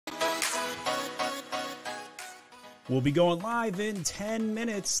We'll be going live in 10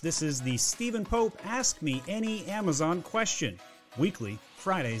 minutes. This is the Stephen Pope Ask Me Any Amazon Question, weekly,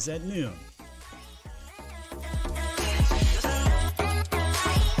 Fridays at noon.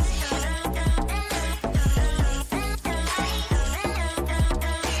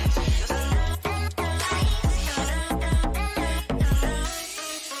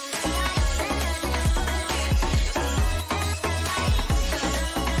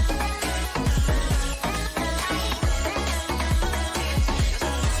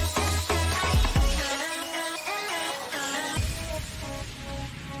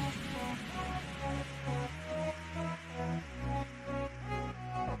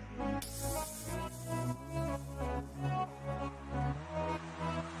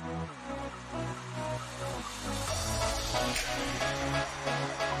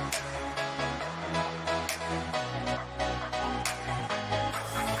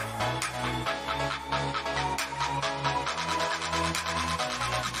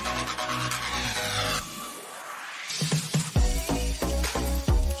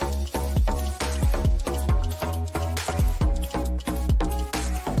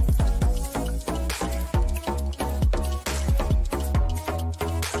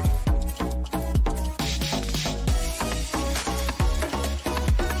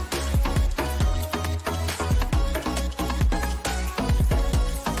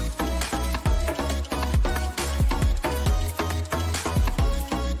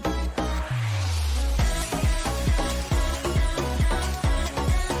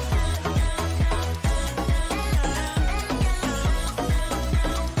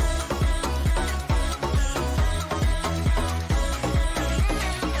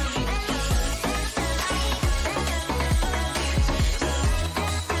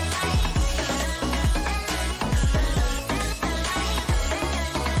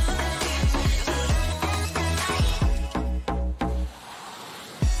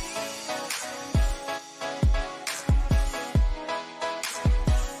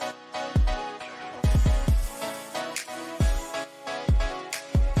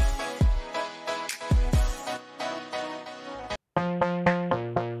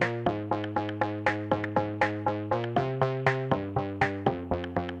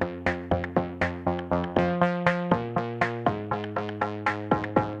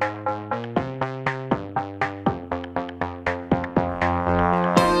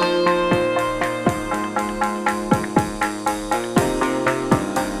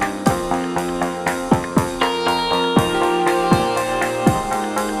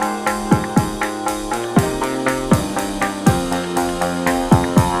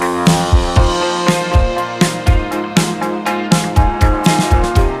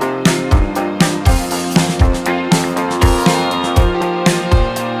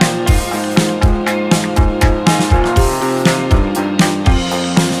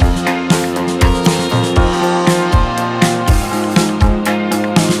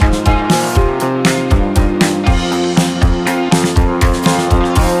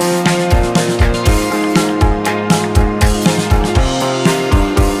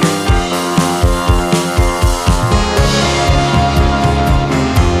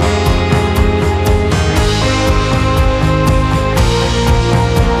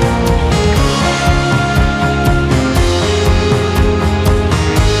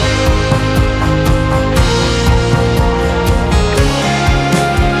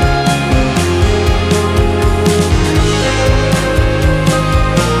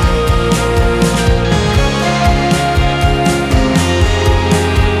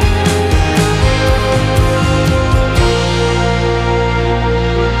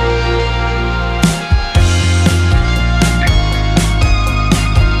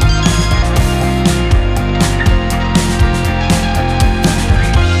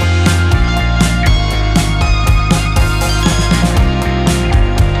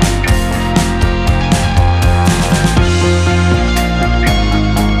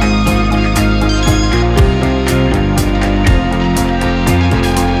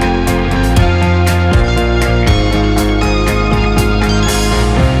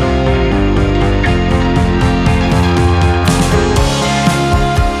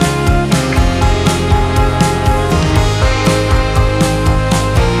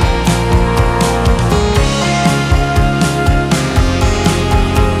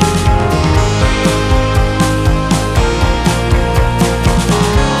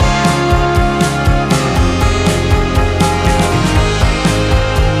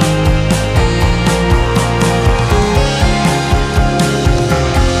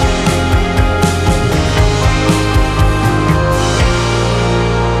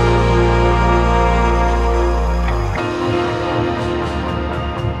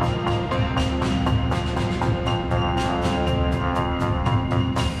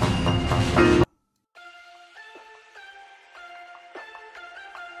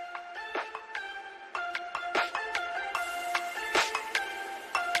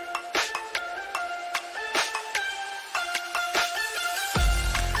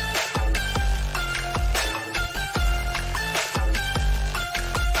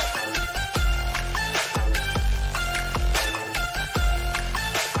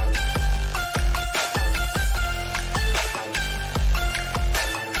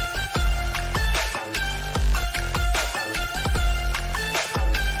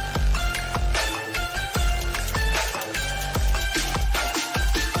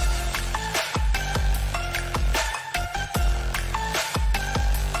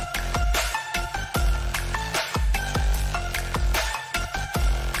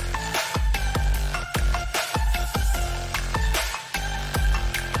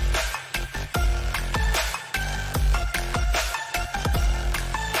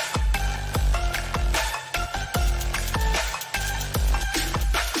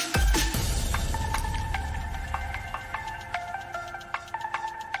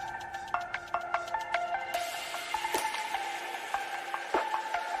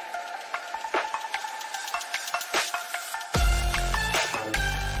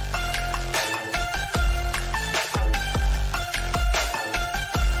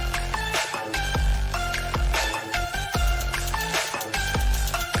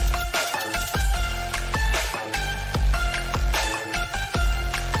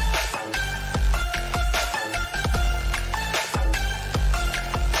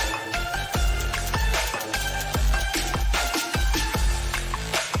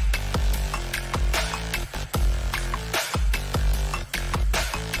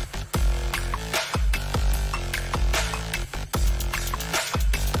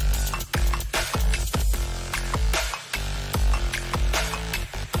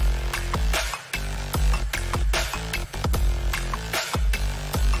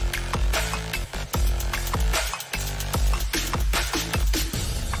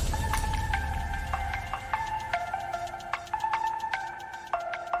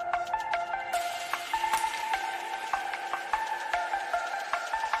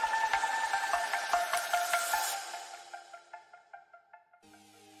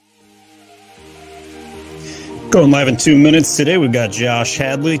 Going live in 2 minutes today, we've got Josh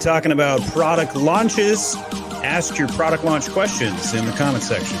Hadley talking about product launches. Ask your product launch questions in the comment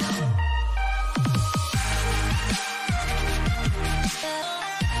section.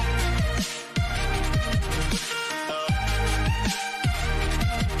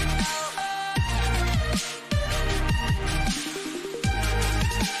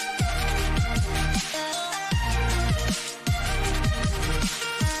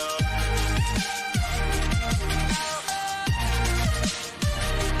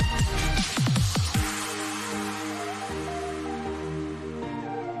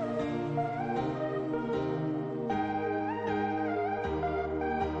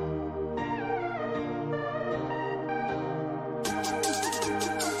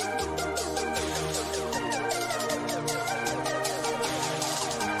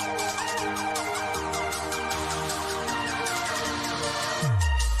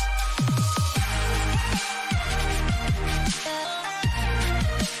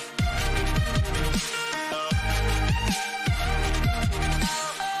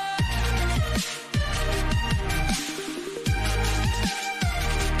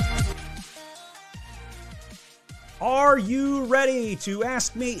 Are you ready to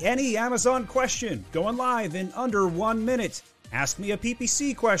ask me any Amazon question? Going live in under 1 minute. Ask me a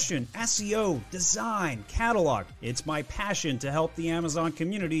PPC question, SEO, design, catalog. It's my passion to help the Amazon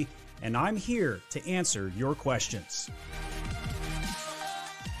community, and I'm here to answer your questions.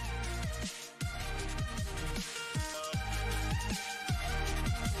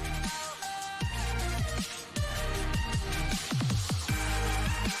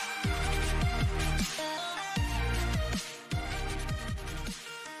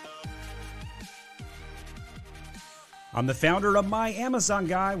 I'm the founder of My Amazon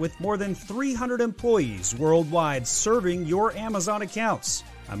Guy with more than 300 employees worldwide serving your Amazon accounts.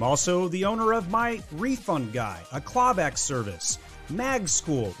 I'm also the owner of My Refund Guy, a clawback service, Mag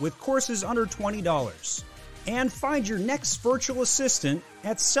School with courses under $20. And find your next virtual assistant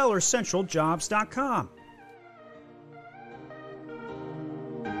at sellercentraljobs.com.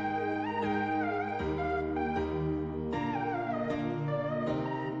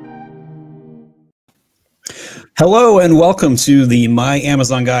 Hello and welcome to the My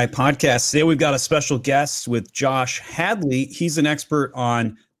Amazon Guy podcast. Today we've got a special guest with Josh Hadley. He's an expert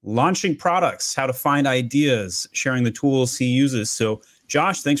on launching products, how to find ideas, sharing the tools he uses. So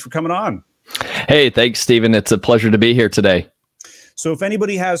Josh, thanks for coming on. Hey, thanks, Stephen. It's a pleasure to be here today. So if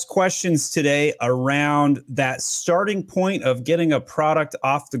anybody has questions today around that starting point of getting a product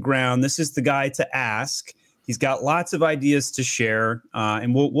off the ground, this is the guy to ask. He's got lots of ideas to share,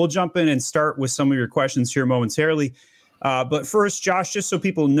 and we'll jump in and start with some of your questions here momentarily. But first, Josh, just so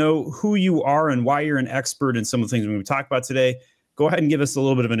people know who you are and why you're an expert in some of the things we're going to talk about today, go ahead and give us a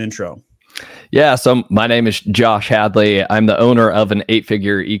little bit of an intro. Yeah, so my name is Josh Hadley. I'm the owner of an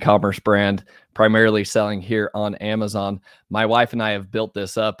 8-figure e-commerce brand, primarily selling here on Amazon. My wife and I have built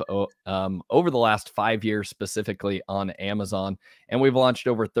this up over the last 5 years, specifically on Amazon, and we've launched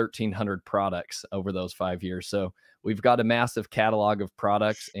over 1,300 products over those 5 years. So we've got a massive catalog of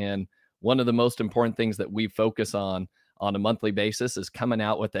products, and one of the most important things that we focus on a monthly basis is coming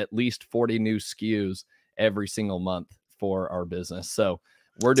out with at least 40 new SKUs every single month for our business. So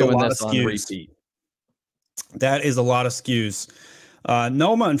we're doing this on repeat. That is a lot of SKUs.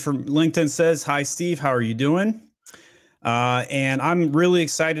 Noma from LinkedIn says, "Hi, Steve. How are you doing?" And I'm really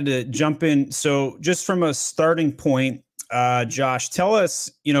excited to jump in. So just from a starting point, Josh, tell us,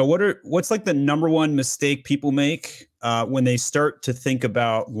 what's like the number one mistake people make when they start to think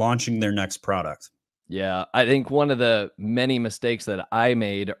about launching their next product? Yeah, I think one of the many mistakes that I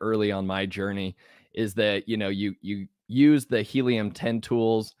made early on my journey is that, you use the Helium 10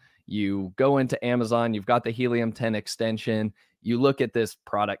 tools, you go into Amazon, you've got the Helium 10 extension, you look at this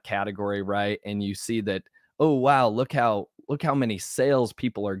product category, right? And you see that, oh, wow, look how many sales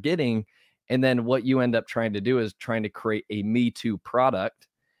people are getting. And then what you end up trying to do is trying to create a Me Too product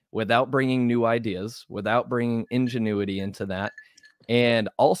without bringing new ideas, without bringing ingenuity into that. And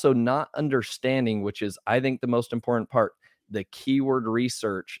also not understanding, which is, I think, the most important part, the keyword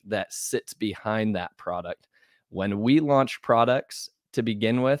research that sits behind that product. When we launched products to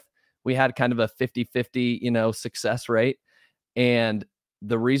begin with, we had kind of a 50-50, success rate. And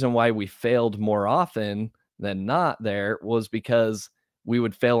the reason why we failed more often than not there was because we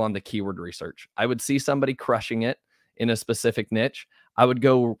would fail on the keyword research. I would see somebody crushing it in a specific niche. I would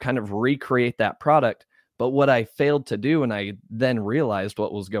go kind of recreate that product. But what I failed to do, and I then realized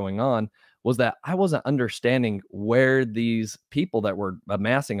what was going on, was that I wasn't understanding where these people that were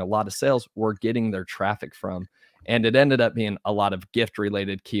amassing a lot of sales were getting their traffic from. And it ended up being a lot of gift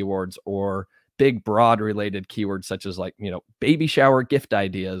related keywords or big, broad related keywords such as like, baby shower gift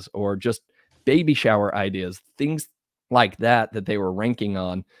ideas or just baby shower ideas, things like that they were ranking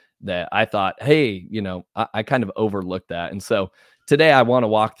on that I thought, hey, I kind of overlooked that. And so today I want to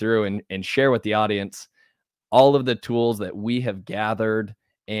walk through and share with the audience all of the tools that we have gathered,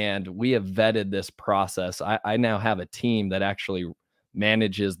 and we have vetted this process. I now have a team that actually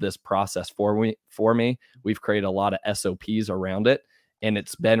manages this process for me. We've created a lot of SOPs around it, and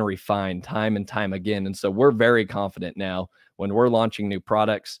it's been refined time and time again. And so we're very confident now when we're launching new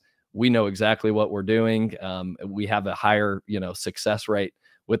products, we know exactly what we're doing. We have a higher, success rate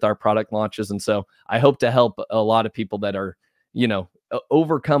with our product launches. And so I hope to help a lot of people that are,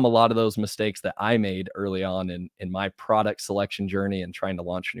 overcome a lot of those mistakes that I made early on in my product selection journey and trying to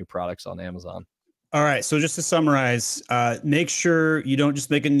launch new products on Amazon. All right. So just to summarize, make sure you don't just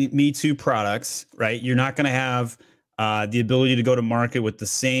make a Me Too products, right? You're not going to have the ability to go to market with the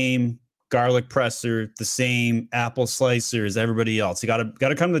same garlic presser, the same apple slicer as everybody else. You got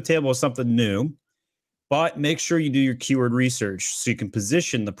to come to the table with something new, but make sure you do your keyword research so you can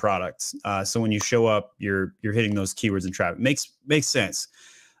position the products. So when you show up, you're hitting those keywords in traffic. Makes sense.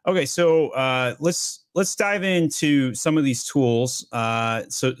 Okay, so let's dive into some of these tools.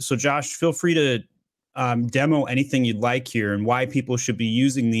 So Josh, feel free to demo anything you'd like here and why people should be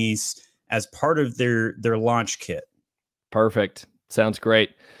using these as part of their launch kit. Perfect. Sounds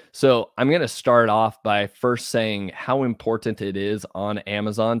great. So I'm going to start off by first saying how important it is on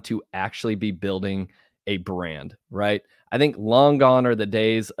Amazon to actually be building a brand, right? I think long gone are the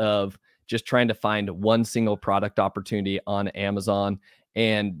days of just trying to find one single product opportunity on Amazon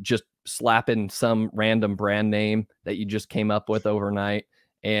and just slapping some random brand name that you just came up with overnight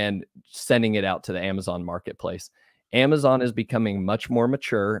and sending it out to the Amazon marketplace. Amazon is becoming much more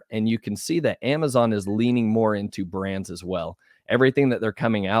mature, and you can see that Amazon is leaning more into brands as well. Everything that they're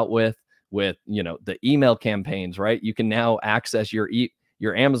coming out with, the email campaigns, right? You can now access your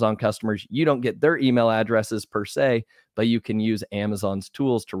Amazon customers. You don't get their email addresses per se, but you can use Amazon's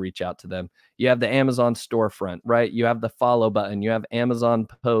tools to reach out to them. You have the Amazon storefront, right? You have the follow button. You have Amazon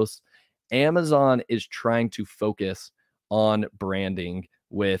posts. Amazon is trying to focus on branding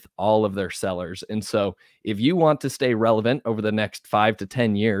with all of their sellers. And so if you want to stay relevant over the next 5 to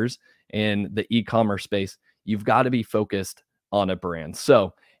 10 years in the e-commerce space, you've got to be focused on a brand.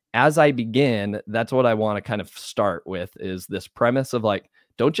 So as I begin, that's what I want to kind of start with, is this premise of like,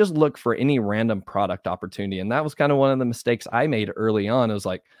 don't just look for any random product opportunity. And that was kind of one of the mistakes I made early on. It was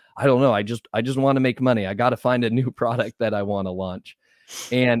like, I don't know, I just want to make money. I got to find a new product that I want to launch.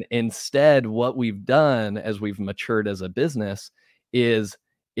 And instead, what we've done as we've matured as a business is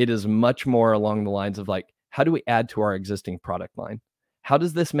it is much more along the lines of like, how do we add to our existing product line? How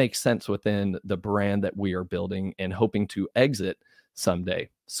does this make sense within the brand that we are building and hoping to exit someday?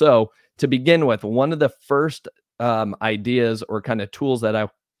 So to begin with, one of the first ideas or kind of tools that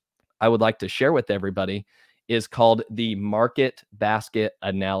I would like to share with everybody is called the Market Basket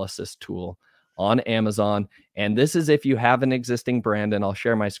Analysis tool on Amazon. And this is if you have an existing brand, and I'll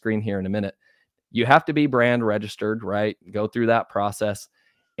share my screen here in a minute. You have to be brand registered, right? Go through that process.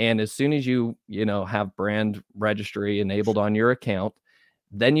 And as soon as you have brand registry enabled on your account,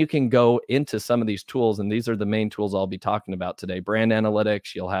 then you can go into some of these tools. And these are the main tools I'll be talking about today. Brand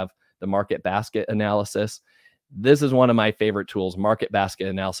analytics, you'll have the market basket analysis. This is one of my favorite tools, market basket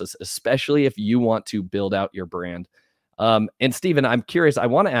analysis, especially if you want to build out your brand. And Stephen, I'm curious, I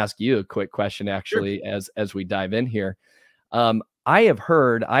want to ask you a quick question, actually, sure, as we dive in here. I have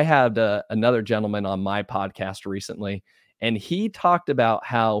heard, I had another gentleman on my podcast recently, and he talked about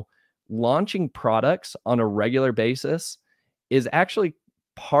how launching products on a regular basis is actually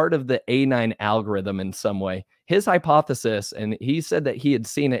part of the A9 algorithm in some way. His hypothesis, and he said that he had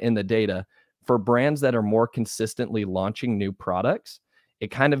seen it in the data, for brands that are more consistently launching new products, it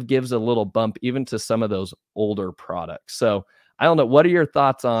kind of gives a little bump even to some of those older products. So I don't know, what are your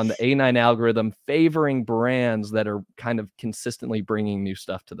thoughts on the A9 algorithm favoring brands that are kind of consistently bringing new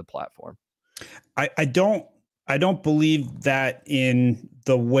stuff to the platform? I don't believe that in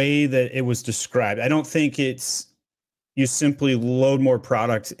the way that it was described. I don't think it's you simply load more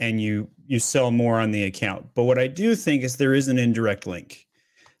product and you sell more on the account. But what I do think is there is an indirect link,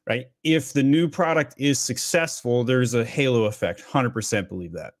 right? If the new product is successful, there's a halo effect. 100%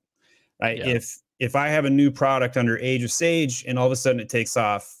 believe that, right? Yeah. If I have a new product under Age of Sage and all of a sudden it takes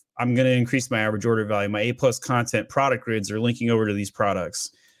off, I'm going to increase my average order value. My A+ content product grids are linking over to these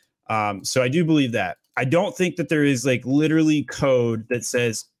products. So I do believe that. I don't think that there is like literally code that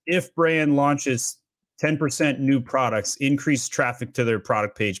says if brand launches 10% new products, increase traffic to their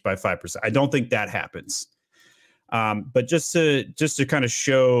product page by 5%. I don't think that happens. But just to kind of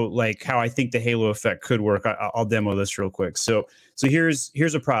show like how I think the halo effect could work, I'll demo this real quick. So here's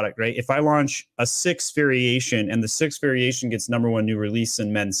a product, right? If I launch a 6 variation and the 6 variation gets #1 new release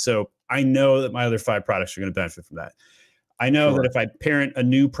in men's soap, I know that my other 5 products are going to benefit from that. I know that if I parent a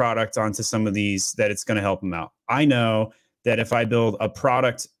new product onto some of these, that it's going to help them out. I know that if I build a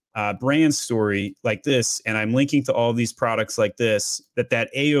product brand story like this, and I'm linking to all these products like this, that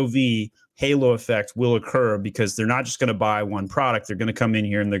AOV halo effect will occur, because they're not just going to buy one product. They're going to come in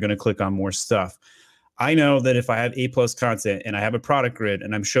here and they're going to click on more stuff. I know that if I have A+ content and I have a product grid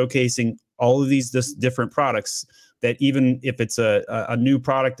and I'm showcasing all of these different products, that even if it's a new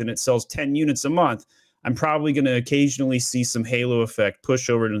product and it sells 10 units a month, I'm probably going to occasionally see some halo effect push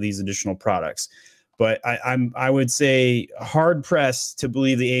over to these additional products. But I would say hard pressed to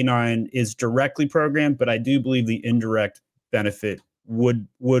believe the A9 is directly programmed, but I do believe the indirect benefit would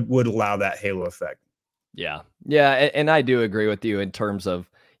allow that halo effect. Yeah. And I do agree with you in terms of,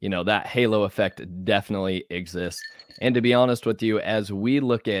 that halo effect definitely exists. And to be honest with you, as we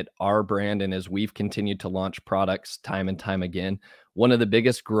look at our brand and as we've continued to launch products time and time again, one of the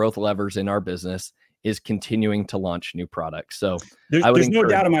biggest growth levers in our business is continuing to launch new products. So there's no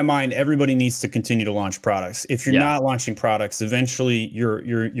doubt in my mind, everybody needs to continue to launch products. If you're not launching products, eventually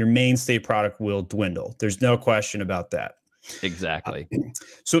your mainstay product will dwindle. There's no question about that. Exactly.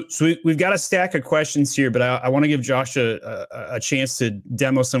 So we've got a stack of questions here, but I want to give Josh a chance to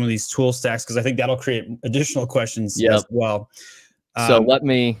demo some of these tool stacks, because I think that'll create additional questions as well. So let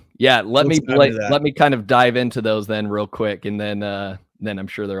me kind of dive into those then real quick, and then I'm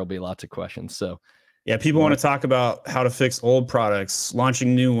sure there'll be lots of questions. So yeah, people want to talk about how to fix old products,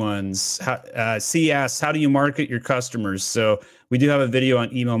 launching new ones. C asks, how do you market your customers? So we do have a video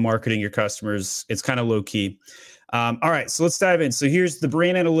on email marketing your customers. It's kind of low key. All right, so let's dive in. So here's the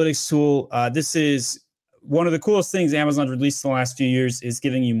brand analytics tool. This is one of the coolest things Amazon's released in the last few years, is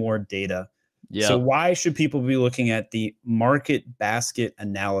giving you more data. Yeah. So why should people be looking at the market basket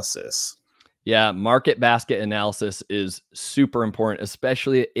analysis? Yeah, market basket analysis is super important,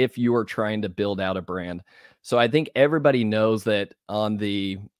 especially if you are trying to build out a brand. So I think everybody knows that on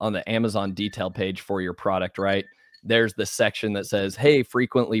the Amazon detail page for your product, right? There's the section that says, hey,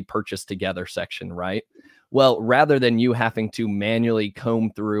 frequently purchased together section, right? Well, rather than you having to manually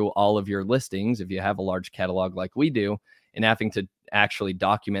comb through all of your listings, if you have a large catalog like we do, and having to actually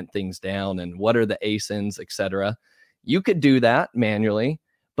document things down and what are the ASINs, etc., you could do that manually.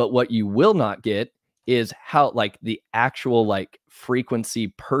 But what you will not get is how, like, the actual frequency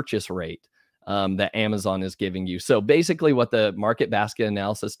purchase rate that Amazon is giving you. So basically what the market basket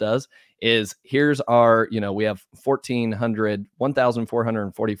analysis does is, here's our, we have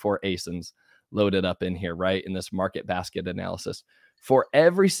 1,444 ASINs loaded up in here, right? In this market basket analysis. For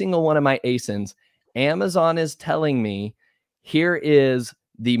every single one of my ASINs, Amazon is telling me, here is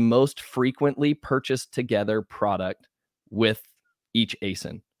the most frequently purchased together product with each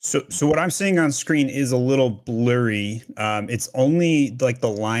ASIN. So what I'm seeing on screen is a little blurry. It's only like the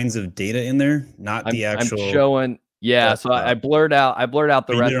lines of data in there, not the actual. I'm showing. Yeah. So I blurred out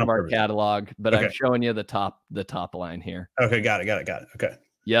the rest of our catalog, but I'm showing you the top line here. Okay. Got it. Okay.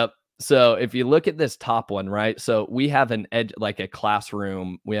 Yep. So if you look at this top one, right? So we have an edge, like a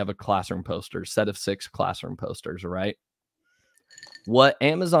classroom. We have a classroom poster, set of 6 classroom posters, right? What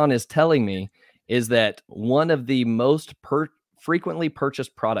Amazon is telling me is that one of the most frequently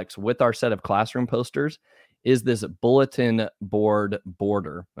purchased products with our set of classroom posters is this bulletin board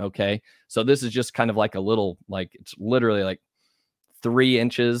border. Okay. So this is just kind of like a little, it's literally like 3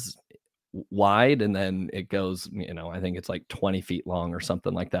 inches wide, and then it goes, I think it's like 20 feet long or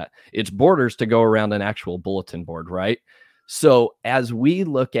something like that. It's borders to go around an actual bulletin board, right? So as we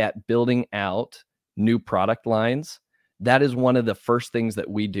look at building out new product lines, that is one of the first things that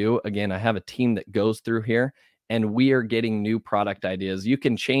we do. Again, I have a team that goes through here, and we are getting new product ideas. You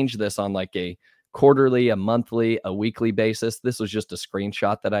can change this on like a quarterly, a monthly, a weekly basis. This was just a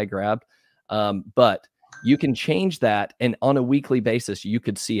screenshot that I grabbed. But you can change that, and on a weekly basis, you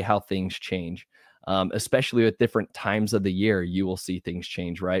could see how things change. Especially with different times of the year, you will see things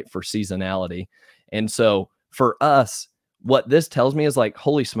change, right? For seasonality. And so for us, what this tells me is like,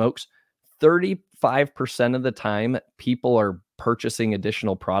 holy smokes, 35% of the time people are purchasing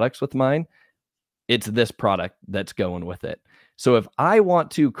additional products with mine, it's this product that's going with it. So if I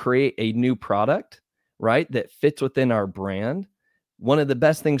want to create a new product, right, that fits within our brand, one of the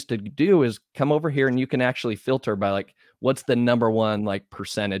best things to do is come over here and you can actually filter by like, what's the #1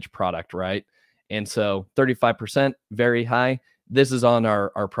 percentage product, right? And so 35%, very high. This is on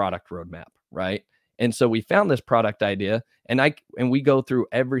our product roadmap, right? And so we found this product idea, and we go through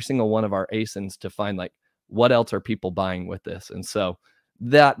every single one of our ASINs to find like, what else are people buying with this? And so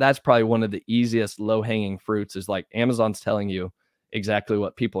that's probably one of the easiest low-hanging fruits, is like Amazon's telling you exactly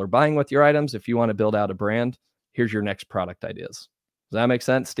what people are buying with your items. If you want to build out a brand, here's your next product ideas. Does that make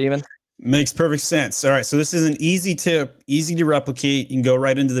sense, Steven? Makes perfect sense. All right. So this is an easy tip, easy to replicate. You can go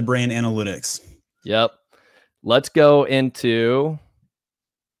right into the brand analytics. Yep. Let's come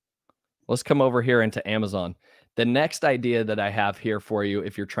over here into Amazon. The next idea that I have here for you,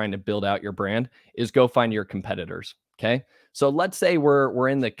 if you're trying to build out your brand, is go find your competitors. Okay. So let's say we're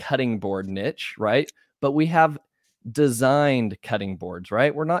in the cutting board niche, right? But we have designed cutting boards,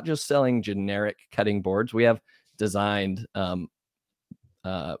 right? We're not just selling generic cutting boards. We have designed cutting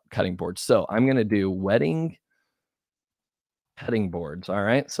boards. So I'm going to do wedding cutting boards. All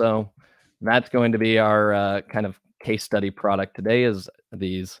right. So that's going to be our kind of case study product today, is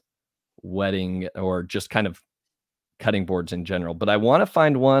these wedding or just kind of cutting boards in general. But I want to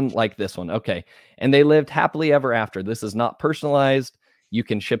find one like this one. Okay. And they lived happily ever after. This is not personalized. You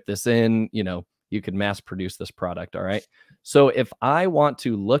can ship this in, you could mass produce this product. All right. So if I want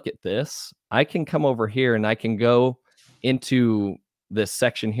to look at this, I can come over here and I can go into this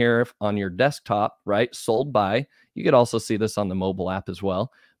section here on your desktop, right? Sold by. You could also see this on the mobile app as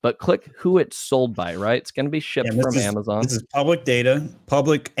well, but click who it's sold by, right? It's going to be shipped from Amazon. This is public data,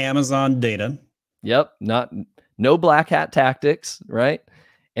 public Amazon data. Yep. No black hat tactics, right?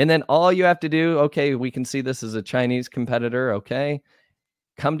 And then all you have to do, okay, we can see this is a Chinese competitor. Okay.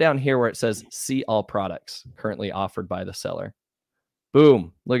 Come down here where it says see all products currently offered by the seller.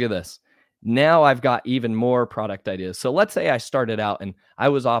 Boom. Look at this. Now I've got even more product ideas. So let's say I started out and I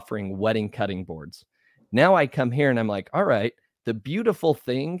was offering wedding cutting boards. Now I come here and I'm like, all right, the beautiful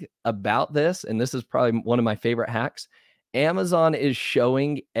thing about this, and this is probably one of my favorite hacks, Amazon is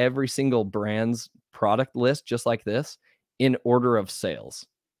showing every single brand's product list just like this in order of sales,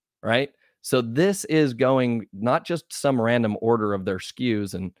 right? So this is going not just some random order of their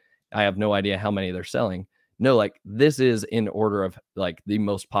SKUs, and I have no idea how many they're selling. No, like this is in order of like the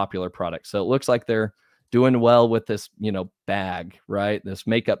most popular product. So it looks like they're doing well with this, bag, right? This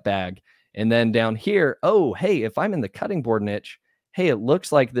makeup bag. And then down here, oh, hey, if I'm in the cutting board niche, hey, it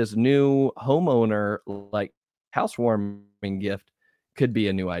looks like this new homeowner, like housewarming gift could be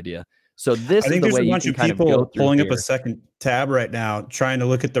a new idea. So this is the way you can kind of go through. I think there's a bunch of people pulling up a second tab right now, trying to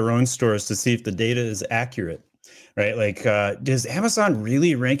look at their own stores to see if the data is accurate, right? Like, is Amazon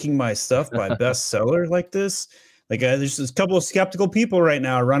really ranking my stuff by bestseller like this? Like, there's a couple of skeptical people right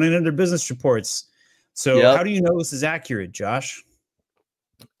now running into business reports. So how do you know this is accurate, Josh?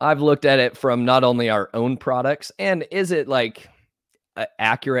 I've looked at it from not only our own products, and is it like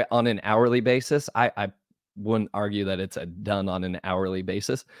accurate on an hourly basis? I wouldn't argue that it's done on an hourly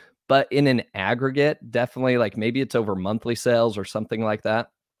basis, but in an aggregate, definitely, like maybe it's over monthly sales or something like that.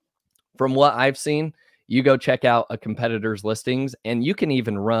 From what I've seen, you go check out a competitor's listings, and you can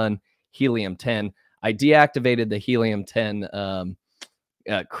even run Helium 10. I deactivated the Helium 10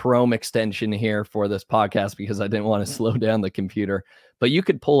 Chrome extension here for this podcast because I didn't want to slow down the computer, but you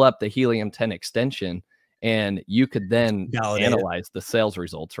could pull up the Helium 10 extension and you could then analyze the sales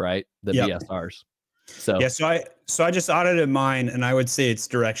results, right? The BSRs. So yeah, so I just audited mine, and I would say it's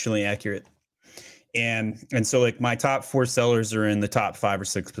directionally accurate. And so like my top 4 sellers are in the top 5 or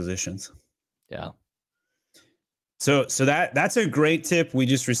 6 positions. Yeah. So that's a great tip we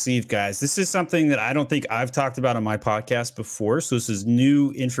just received, guys. This is something that I don't think I've talked about on my podcast before. So this is new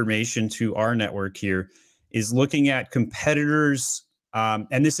information to our network here, is looking at competitors.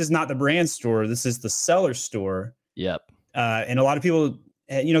 And this is not the brand store. This is the seller store. Yep. And a lot of people,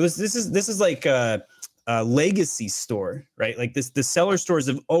 this is like a legacy store, right? Like the seller stores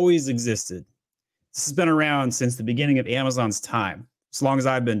have always existed. This has been around since the beginning of Amazon's time, as long as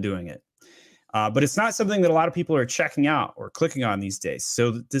I've been doing it. But it's not something that a lot of people are checking out or clicking on these days.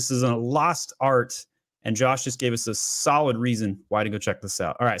 So this is a lost art, and Josh just gave us a solid reason why to go check this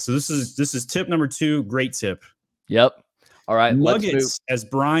out. All right, so this is tip number 2. Great tip. Yep. All right, nuggets, as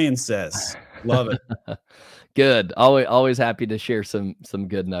Brian says. Love it. Good. Always happy to share some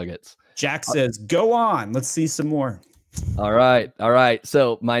good nuggets. Jack says, "Go on. Let's see some more." All right.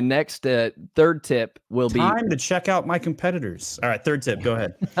 So my next third tip will be time to check out my competitors. All right, third tip. Go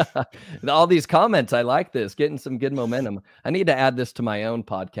ahead. All these comments, I like this. Getting some good momentum. I need to add this to my own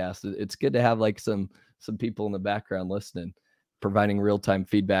podcast. It's good to have like some people in the background listening, providing real-time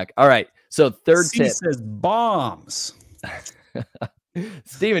feedback. All right. So third tip says bombs.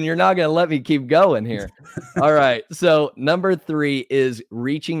 Steven, you're not going to let me keep going here. All right. So number 3 is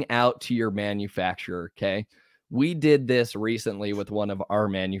reaching out to your manufacturer. Okay. We did this recently with one of our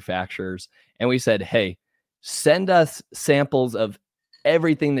manufacturers, and we said, hey, send us samples of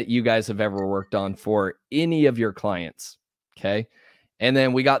everything that you guys have ever worked on for any of your clients. Okay. And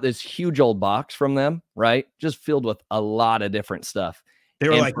then we got this huge old box from them, right? Just filled with a lot of different stuff. They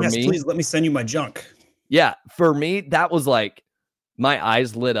were And like, for yes, me, please let me send you my junk. yeah, for me, that was like my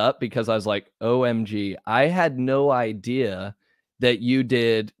eyes lit up because I was like, OMG, I had no idea that you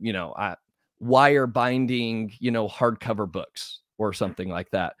did, wire binding, hardcover books or something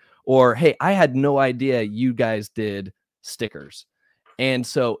like that. Or, hey, I had no idea you guys did stickers. And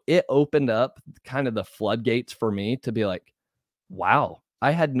so it opened up kind of the floodgates for me to be like, wow,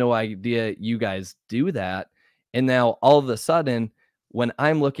 I had no idea you guys do that. And now all of a sudden, when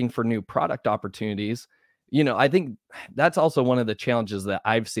I'm looking for new product opportunities, I think that's also one of the challenges that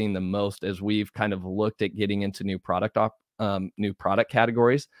I've seen the most as we've kind of looked at getting into new product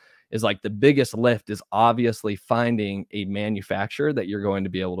categories is like the biggest lift is obviously finding a manufacturer that you're going to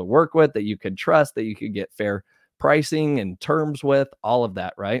be able to work with, that you could trust, that you could get fair pricing and terms with, all of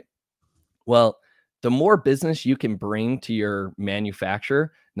that, right? Well, the more business you can bring to your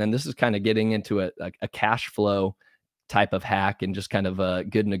manufacturer, and then this is kind of getting into a cash flow type of hack and just kind of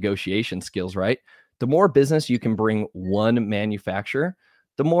good negotiation skills, right? The more business you can bring one manufacturer,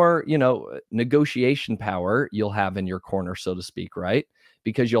 the more, negotiation power you'll have in your corner, so to speak, right?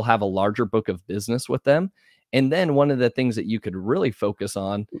 Because you'll have a larger book of business with them. And then one of the things that you could really focus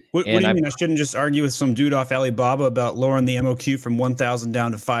on. What do you mean? I shouldn't just argue with some dude off Alibaba about lowering the MOQ from 1,000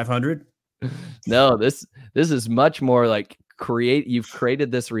 down to 500? No, this is much more like you've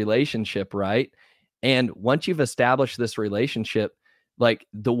created this relationship, right? And once you've established this relationship, like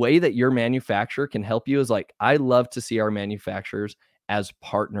the way that your manufacturer can help you is like, I love to see our manufacturers as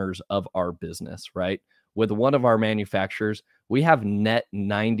partners of our business, right? With one of our manufacturers, we have net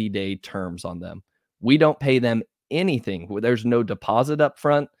 90-day terms on them. We don't pay them anything. There's no deposit up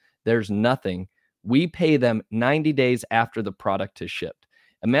front. There's nothing. We pay them 90 days after the product is shipped.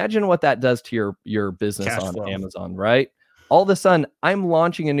 Imagine what that does to your business Cash on flow. Amazon, right? All of a sudden, I'm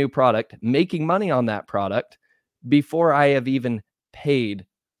launching a new product, making money on that product before I have even paid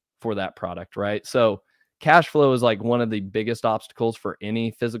for that product, right? So cash flow is like one of the biggest obstacles for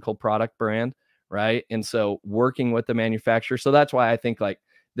any physical product brand, right? And so working with the manufacturer. So that's why I think like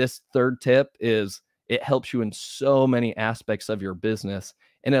this third tip is it helps you in so many aspects of your business,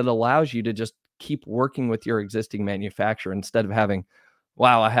 and it allows you to just keep working with your existing manufacturer instead of having,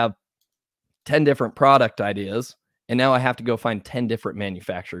 wow, I have 10 different product ideas and now I have to go find 10 different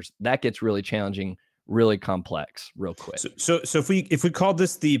manufacturers. That gets really challenging, really complex real quick. So if we called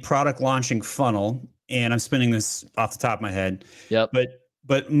this the product launching funnel, and I'm spinning this off the top of my head. Yep.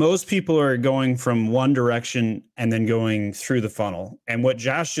 But most people are going from one direction and then going through the funnel. And what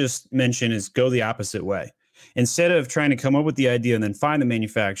Josh just mentioned is go the opposite way. Instead of trying to come up with the idea and then find the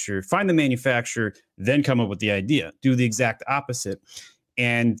manufacturer, then come up with the idea. Do the exact opposite.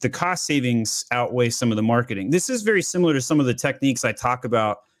 And the cost savings outweigh some of the marketing. This is very similar to some of the techniques I talk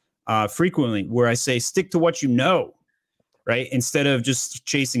about frequently, where I say stick to what you know, right? Instead of just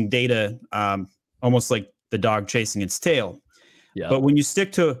chasing data, almost like the dog chasing its tail. Yeah. But when you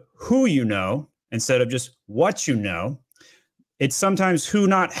stick to who you know, instead of just what you know, it's sometimes who,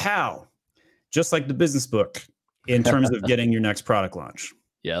 not how, just like the business book in terms of getting your next product launch.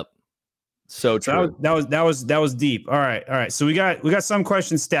 Yep. So true. That was deep. All right. So we got some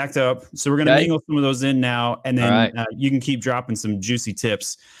questions stacked up. So we're gonna mingle some of those in now, and then you can keep dropping some juicy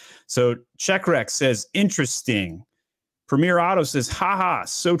tips. So Checkrec says interesting. Premier Auto says haha,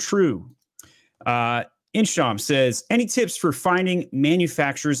 so true. Insham says any tips for finding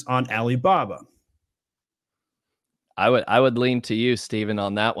manufacturers on Alibaba? I would lean to you, Stephen,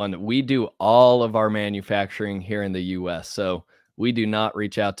 on that one. We do all of our manufacturing here in the US, so we do not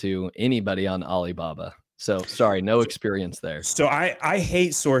reach out to anybody on Alibaba. So sorry, no experience there. So I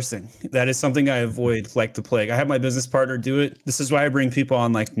hate sourcing. That is something I avoid like the plague. I have my business partner do it. This is why I bring people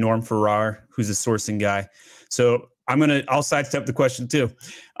on like Norm Farrar, who's a sourcing guy. So I'll sidestep the question too.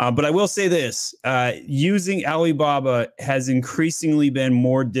 But I will say this, using Alibaba has increasingly been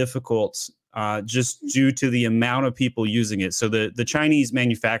more difficult just due to the amount of people using it. So the Chinese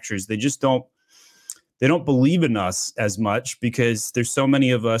manufacturers, they don't believe in us as much because there's so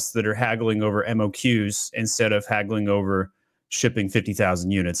many of us that are haggling over MOQs instead of haggling over shipping 50,000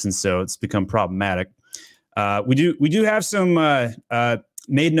 units. And so it's become problematic. We do have some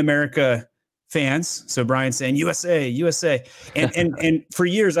Made in America fans. So Brian's saying USA. And for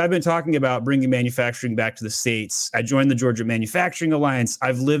years, I've been talking about bringing manufacturing back to the States. I joined the Georgia Manufacturing Alliance.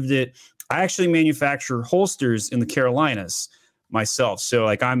 I've lived it. I actually manufacture holsters in the Carolinas myself. So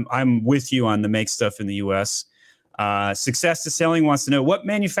like I'm with you on the make stuff in the US. Success to Selling wants to know, what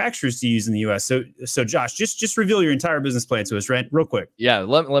manufacturers do you use in the US? So Josh, just reveal your entire business plan to us, right? Real quick. Yeah,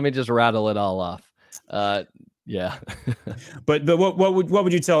 let me just rattle it all off. Yeah. But what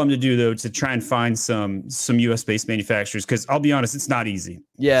would you tell them to do though to try and find some US based manufacturers? Because I'll be honest, it's not easy.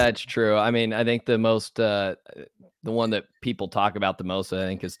 Yeah, it's true. I mean, I think the most the one that people talk about the most, I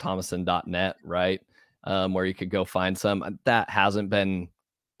think, is Thomason.net, right? Where you could go find some. That hasn't been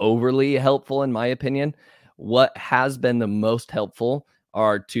overly helpful in my opinion. What has been the most helpful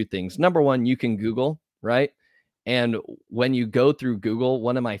are two things. Number one, you can Google, right? And when you go through Google,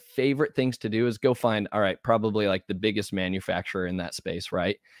 one of my favorite things to do is go find, all right, probably like the biggest manufacturer in that space,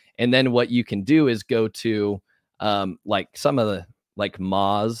 right? And then what you can do is go to like some of the like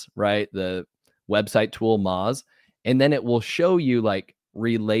Moz, right? The website tool Moz, and then it will show you like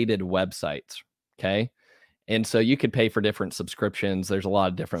related websites. Okay. And so you could pay for different subscriptions. There's a lot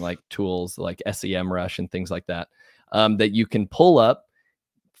of different like tools like SEMrush and things like that that you can pull up,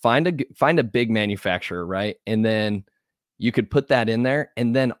 find a big manufacturer, right? And then you could put that in there.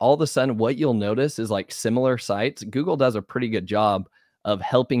 And then all of a sudden what you'll notice is like similar sites. Google does a pretty good job of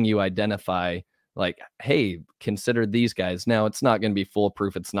helping you identify like, hey, consider these guys. Now it's not going to be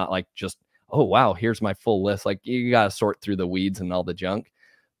foolproof. It's not like just, oh, wow, here's my full list. Like you got to sort through the weeds and all the junk.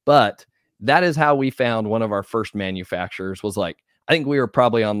 But that is how we found one of our first manufacturers. Was like, I think we were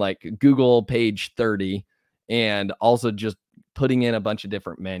probably on like Google page 30 and also just putting in a bunch of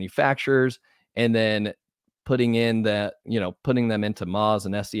different manufacturers and then putting in that, putting them into Moz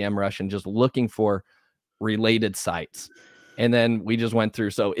and SEMrush and just looking for related sites. And then we just went through.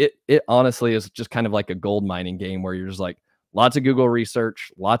 So it honestly is just kind of like a gold mining game where you're just like lots of Google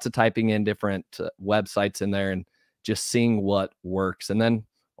research, lots of typing in different websites in there and just seeing what works. And then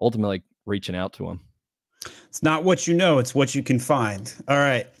ultimately reaching out to them. It's not what you know, it's what you can find. All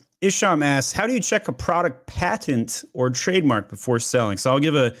right. Isham asks, how do you check a product patent or trademark before selling? So I'll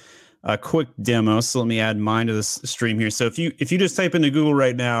give a quick demo. So let me add mine to this stream here. So if you just type into Google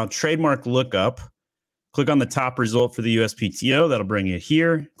right now, trademark lookup, click on the top result for the USPTO, that'll bring you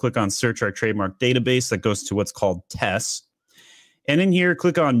here. Click on search our trademark database, that goes to what's called tests. And in here,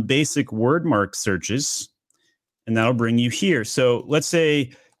 click on basic word mark searches, and that'll bring you here. So let's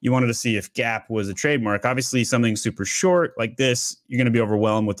say you wanted to see if Gap was a trademark. Obviously, something super short like this, you're going to be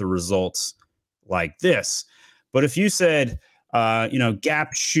overwhelmed with the results like this. But if you said,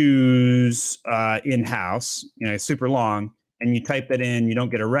 Gap shoes in-house, super long, and you type that in, you don't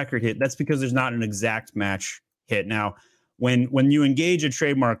get a record hit, that's because there's not an exact match hit. Now, when you engage a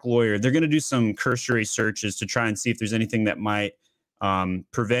trademark lawyer, they're going to do some cursory searches to try and see if there's anything that might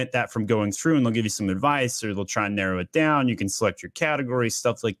prevent that from going through, and they'll give you some advice, or they'll try and narrow it down. You can select your category,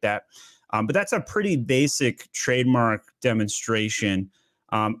 stuff like that. But that's a pretty basic trademark demonstration.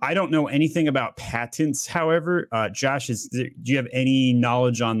 I don't know anything about patents. However, Josh, do you have any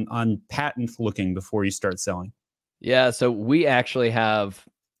knowledge on patent looking before you start selling? Yeah, so we actually have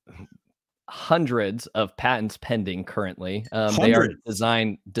hundreds of patents pending currently. They are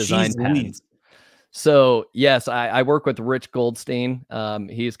design patents. So yes, I work with Rich Goldstein.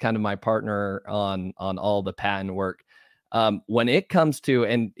 He's kind of my partner on all the patent work. When it comes to,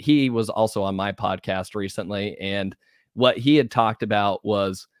 and he was also on my podcast recently, and what he had talked about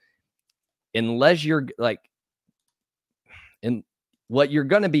was, unless you're like, what you're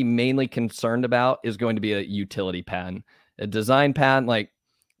going to be mainly concerned about is going to be a utility patent, a design patent. Like,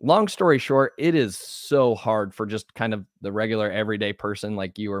 long story short, it is so hard for just kind of the regular everyday person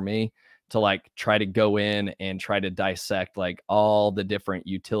like you or me to like try to go in and try to dissect like all the different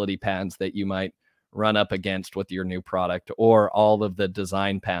utility patents that you might run up against with your new product, or all of the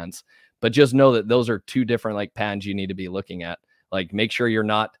design patents. But just know that those are two different like patents you need to be looking at. Like, make sure you're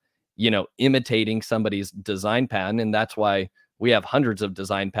not, imitating somebody's design patent. And that's why we have hundreds of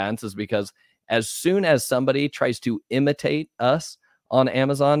design patents, is because as soon as somebody tries to imitate us on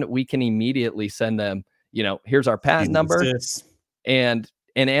Amazon, we can immediately send them, here's our patent number. And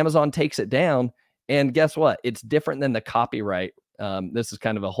Amazon takes it down. And guess what? It's different than the copyright. This is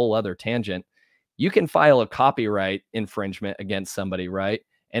kind of a whole other tangent. You can file a copyright infringement against somebody, right?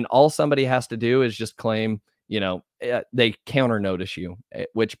 And all somebody has to do is just claim, they counter notice you,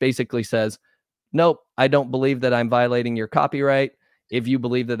 which basically says, nope, I don't believe that I'm violating your copyright. If you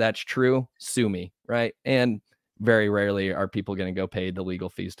believe that that's true, sue me, right? And very rarely are people going to go pay the legal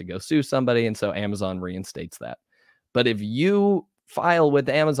fees to go sue somebody. And so Amazon reinstates that. But if you file with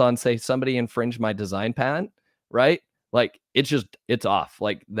Amazon, say somebody infringed my design patent, right? Like, it's off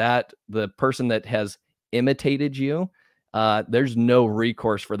like that. The person that has imitated you, there's no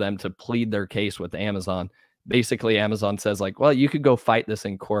recourse for them to plead their case with Amazon. Basically, Amazon says like, well, you could go fight this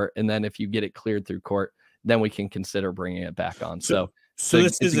in court. And then if you get it cleared through court, then we can consider bringing it back on. So this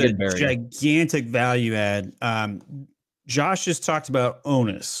it's is a a good barrier. gigantic value add. Josh just talked about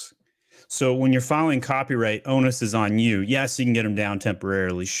onus. So when you're filing copyright, onus is on you. Yes, you can get them down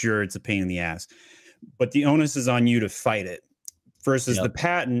temporarily. Sure, it's a pain in the ass, but the onus is on you to fight it. Versus the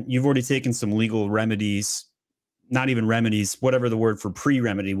patent, you've already taken some legal remedies, not even remedies, whatever the word for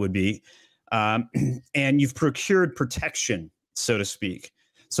pre-remedy would be, and you've procured protection, so to speak.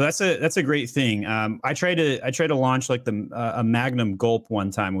 So that's a great thing. I tried to launch like a Magnum Gulp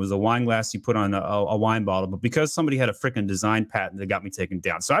one time. It was a wine glass you put on a wine bottle, but because somebody had a freaking design patent, that got me taken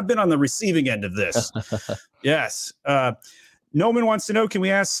down. So I've been on the receiving end of this. Yes. Noman wants to know, can we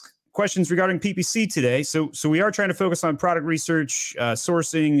ask questions regarding PPC today? So we are trying to focus on product research,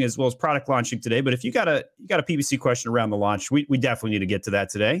 sourcing, as well as product launching today. But if you got a PPC question around the launch, we definitely need to get to that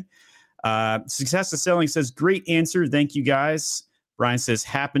today. Success of Selling says, great answer. Thank you, guys. Brian says,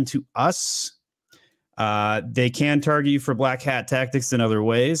 happened to us. They can target you for black hat tactics in other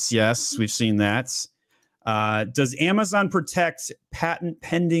ways. Yes, we've seen that. Does Amazon protect patent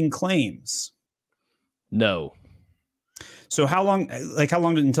pending claims? No. So how long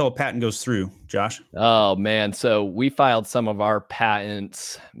until a patent goes through, Josh? Oh, man. So we filed some of our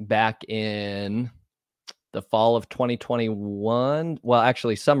patents back in the fall of 2021. Well,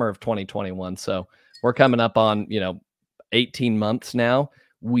 actually summer of 2021. So we're coming up on, 18 months now.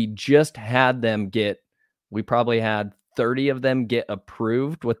 We just had them we probably had 30 of them get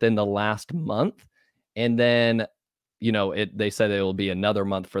approved within the last month. And then, they said it will be another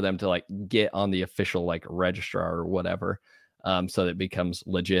month for them to like get on the official like registrar or whatever. So that it becomes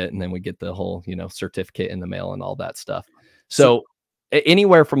legit. And then we get the whole, certificate in the mail and all that stuff. So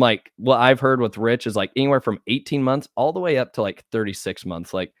anywhere from like what I've heard with Rich is like anywhere from 18 months all the way up to like 36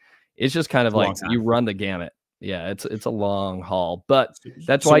 months. Like it's just kind of like you run the gamut. Yeah, it's a long haul, but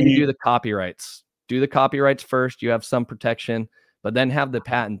that's why you do the copyrights. Do the copyrights first. You have some protection, but then have the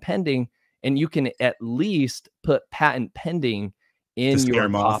patent pending, and you can at least put patent pending in your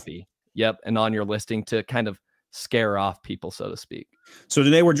copy. Yep, and on your listing to kind of scare off people, so to speak. So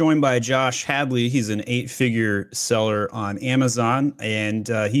today we're joined by Josh Hadley. He's an 8-figure seller on Amazon, and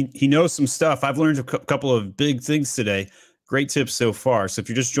he knows some stuff. I've learned a couple of big things today. Great tips so far. So if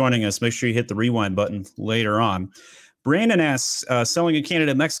you're just joining us, make sure you hit the rewind button later on. Brandon asks, selling in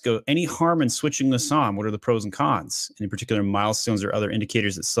Canada and Mexico, any harm in switching this on? What are the pros and cons? Any particular milestones or other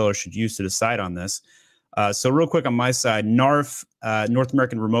indicators that sellers should use to decide on this? So real quick on my side, NARF, North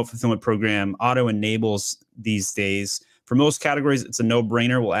American Remote Fulfillment Program, auto-enables these days. For most categories, it's a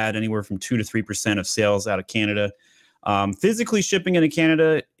no-brainer. We'll add anywhere from 2 to 3% of sales out of Canada. Physically shipping into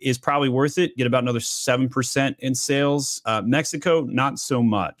Canada is probably worth it. Get about another 7% in sales. Mexico, not so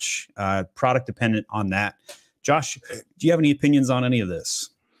much. Product dependent on that. Josh, do you have any opinions on any of this?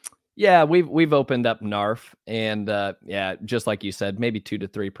 Yeah, we've opened up NARF, and yeah, just like you said, maybe 2 to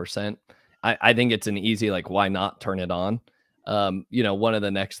 3%. I think it's an easy, like, why not turn it on? One of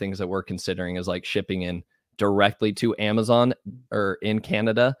the next things that we're considering is like shipping in directly to Amazon or in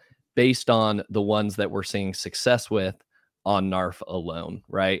Canada, based on the ones that we're seeing success with on NARF alone,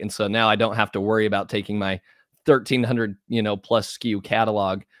 right? And so now I don't have to worry about taking my 1,300, plus SKU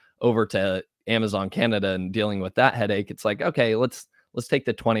catalog over to Amazon Canada and dealing with that headache. It's like, okay, let's take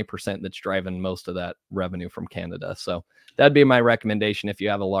the 20% that's driving most of that revenue from Canada. So that'd be my recommendation if you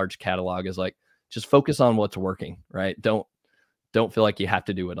have a large catalog, is like, just focus on what's working, right? Don't feel like you have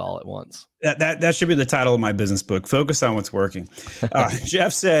to do it all at once. That should be the title of my business book. Focus on what's working.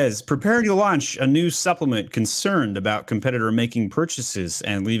 Jeff says, preparing to launch a new supplement, concerned about competitor making purchases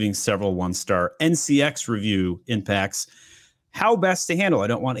and leaving several 1-star NCX review impacts. How best to handle? I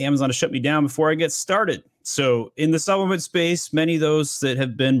don't want Amazon to shut me down before I get started. So in the supplement space, many of those that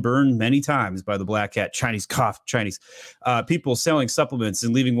have been burned many times by the black hat, Chinese people selling supplements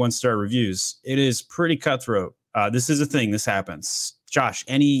and leaving 1-star reviews. It is pretty cutthroat. This is a thing. This happens. Josh,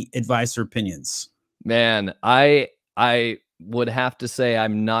 any advice or opinions? Man, I would have to say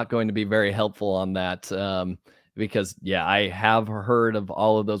I'm not going to be very helpful on that, because, yeah, I have heard of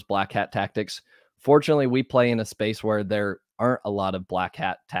all of those black hat tactics. Fortunately, we play in a space where there aren't a lot of black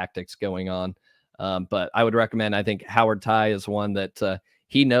hat tactics going on. But I would recommend, I think Howard Tai is one that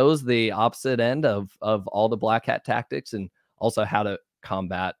he knows the opposite end of all the black hat tactics, and also how to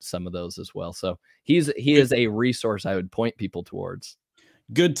combat some of those as well. So he is a resource I would point people towards.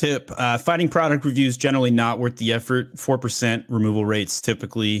 Good tip. Fighting product reviews generally not worth the effort. 4% removal rates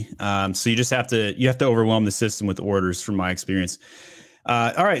typically. So you just have to overwhelm the system with orders, from my experience.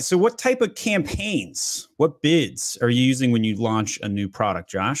 All right. So what type of campaigns, what bids are you using when you launch a new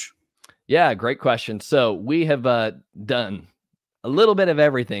product, Josh? Yeah, great question. So we have done a little bit of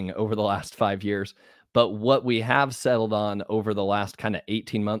everything over the last 5 years, But what we have settled on over the last kind of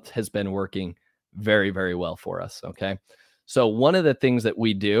 18 months has been working very, very well for us. Okay. So one of the things that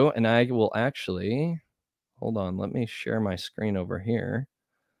we do, and I will actually, hold on, let me share my screen over here.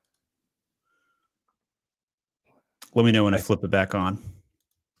 Let me know when I flip it back on.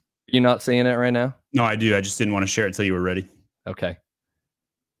 You're not seeing it right now? No, I do. I just didn't want to share it until you were ready. Okay.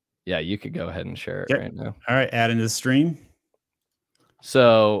 Yeah, you could go ahead and share it right now. All right, add into the stream.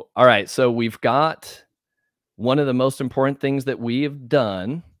 So, all right. So we've got one of the most important things that we've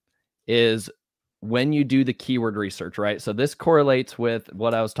done is when you do the keyword research, right? So this correlates with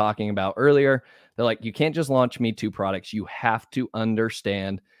what I was talking about earlier. They're like, you can't just launch Me Too products. You have to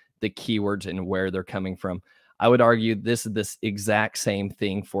understand the keywords and where they're coming from. I would argue this is this exact same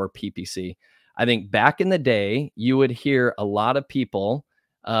thing for PPC. I think back in the day, you would hear a lot of people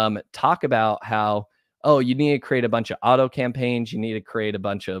talk about how, oh, you need to create a bunch of auto campaigns. You need to create a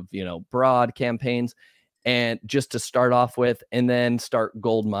bunch of, broad campaigns, and just to start off with, and then start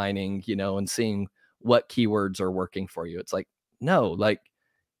gold mining, and seeing what keywords are working for you. It's like, no, like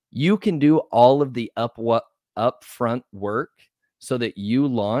you can do all of the upfront work so that you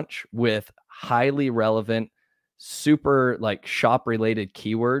launch with highly relevant, super like shop related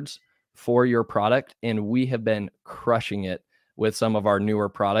keywords for your product. And we have been crushing it with some of our newer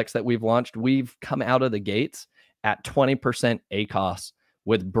products that we've launched. We've come out of the gates at 20% ACOS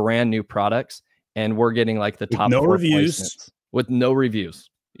with brand new products, and we're getting like the top 4 placements with no reviews.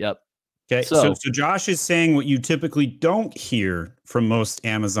 Yep. Okay. So Josh is saying what you typically don't hear from most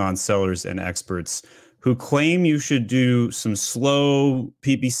Amazon sellers and experts who claim you should do some slow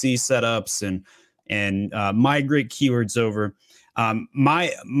PPC setups and migrate keywords over.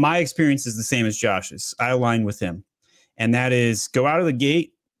 My experience is the same as Josh's. I align with him, and that is go out of the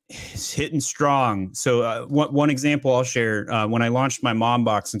gate hitting strong. So one example I'll share, when I launched my mom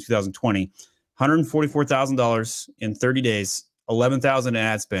box in 2020, $144,000 in 30 days, 11,000 in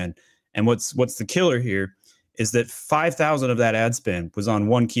ad spend. And what's the killer here is that 5,000 of that ad spend was on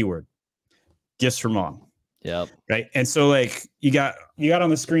one keyword: gifts for mom. Yep. Right. And so like you got on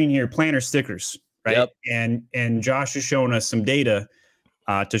the screen here, planner stickers, right? Yep. And Josh is showing us some data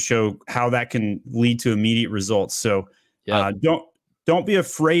to show how that can lead to immediate results. So don't be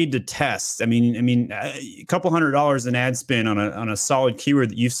afraid to test. I mean, a couple $100 in ad spend on a solid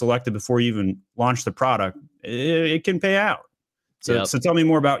keyword that you've selected before you even launch the product, it can pay out. So tell me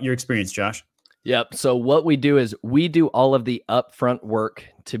more about your experience, Josh. Yep. So what we do is we do all of the upfront work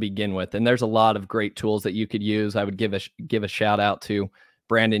to begin with, and there's a lot of great tools that you could use. I would give a shout out to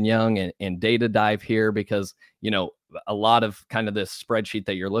Brandon Young and Data Dive here, because a lot of kind of this spreadsheet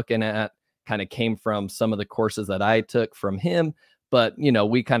that you're looking at kind of came from some of the courses that I took from him. But,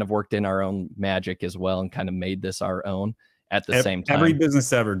 we kind of worked in our own magic as well and kind of made this our own at the same time. Every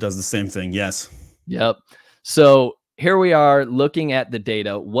business ever does the same thing. Yes. Yep. So here we are looking at the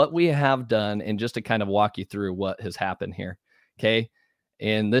data, what we have done, and just to kind of walk you through what has happened here. Okay.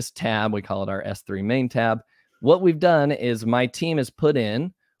 In this tab, we call it our S3 main tab. What we've done is my team has put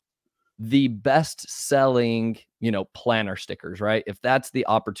in the best selling, planner stickers, right? If that's the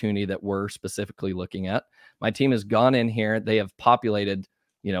opportunity that we're specifically looking at, my team has gone in here. They have populated,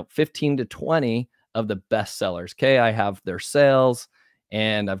 15 to 20 of the best sellers. Okay. I have their sales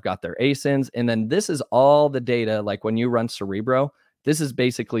and I've got their ASINs. And then this is all the data. Like when you run Cerebro, this is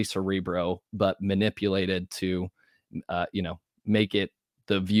basically Cerebro, but manipulated to, make it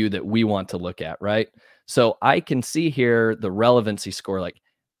the view that we want to look at. Right. So I can see here the relevancy score, like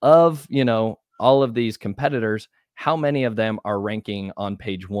of, all of these competitors, how many of them are ranking on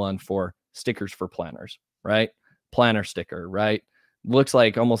page 1 for stickers for planners, right? Planner sticker, right? Looks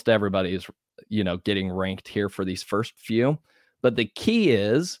like almost everybody is, getting ranked here for these first few. But the key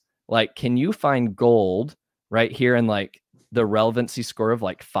is like, can you find gold right here in like the relevancy score of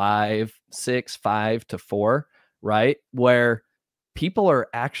like 5, 6, 5 to 4, right? Where people are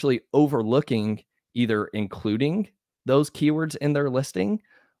actually overlooking either including those keywords in their listing,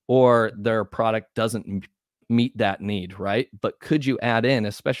 or their product doesn't meet that need, right? But could you add in,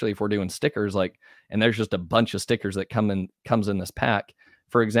 especially if we're doing stickers, like, and there's just a bunch of stickers that comes in this pack.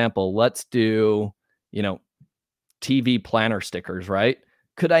 For example, let's do, TV planner stickers, right?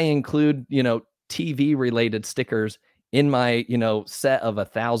 Could I include, TV related stickers in my, set of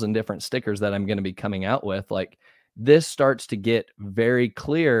 1,000 different stickers that I'm going to be coming out with? Like, this starts to get very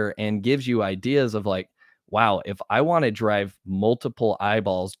clear and gives you ideas of like, wow, if I want to drive multiple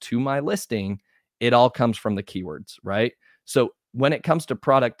eyeballs to my listing, it all comes from the keywords, right? So when it comes to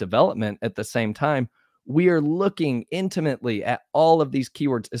product development at the same time, we are looking intimately at all of these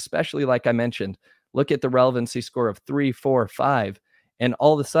keywords, especially like I mentioned, look at the relevancy score of 3, 4, 5. And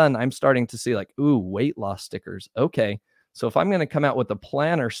all of a sudden I'm starting to see like, ooh, weight loss stickers. Okay. So if I'm going to come out with the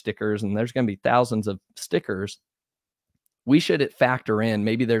planner stickers and there's going to be thousands of stickers, we should factor in,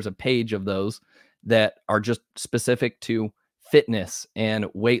 maybe there's a page of those that are just specific to fitness and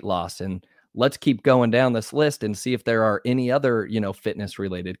weight loss. And let's keep going down this list and see if there are any other, fitness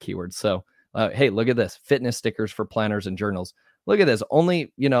related keywords. So, hey, look at this, fitness stickers for planners and journals. Look at this.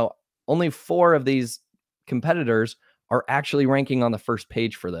 Only 4 of these competitors are actually ranking on the first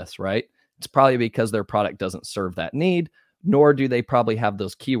page for this, right? It's probably because their product doesn't serve that need, nor do they probably have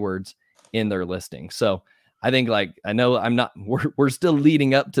those keywords in their listing. So I think, like, I know we're still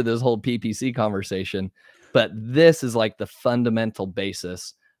leading up to this whole PPC conversation, but this is like the fundamental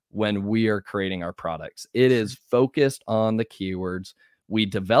basis when we are creating our products. It is focused on the keywords. We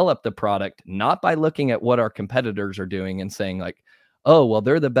develop the product not by looking at what our competitors are doing and saying like, oh, well,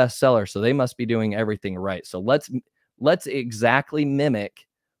 they're the best seller, so they must be doing everything right. So let's exactly mimic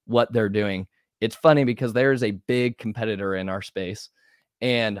what they're doing. It's funny because there's a big competitor in our space,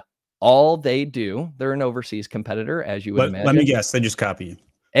 and all they do, they're an overseas competitor, as you would imagine. Let me guess, they just copy you.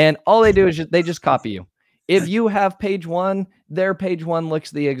 And all they do is they just copy you. If you have page 1, their page 1 looks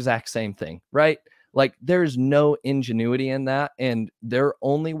the exact same thing, right? Like, there's no ingenuity in that. And their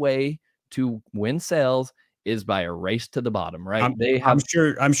only way to win sales is by a race to the bottom, right?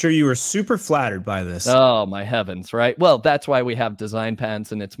 I'm sure you were super flattered by this. Oh, my heavens, right? Well, that's why we have design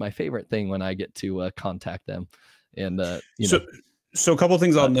patents, and it's my favorite thing when I get to contact them. And So a couple of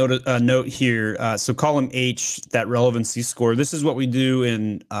things I'll note here. So column H, that relevancy score. This is what we do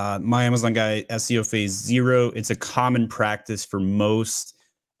in My Amazon Guy SEO Phase 0. It's a common practice for most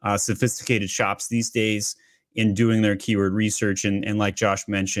sophisticated shops these days in doing their keyword research. And like Josh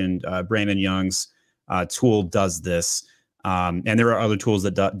mentioned, Brandon Young's tool does this. And there are other tools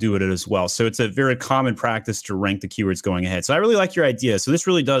that do it as well. So it's a very common practice to rank the keywords going ahead. So I really like your idea. So this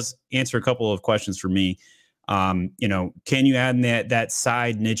really does answer a couple of questions for me. Can you add in that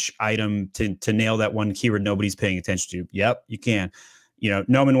side niche item to nail that one keyword nobody's paying attention to? Yep, you can.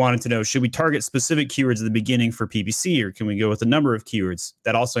 Noman wanted to know, should we target specific keywords at the beginning for PPC, or can we go with a number of keywords?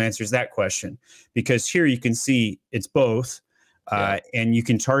 That also answers that question, because here you can see it's both. And you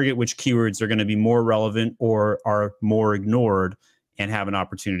can target which keywords are going to be more relevant or are more ignored and have an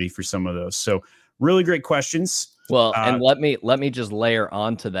opportunity for some of those. So really great questions. Well, and let me just layer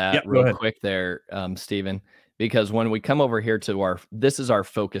onto that real quick there, Stephen, because when we come over here to this is our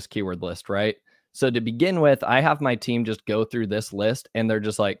focus keyword list, right? So to begin with, I have my team just go through this list and they're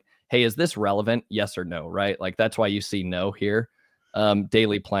just like, hey, is this relevant? Yes or no, right? Like, that's why you see no here.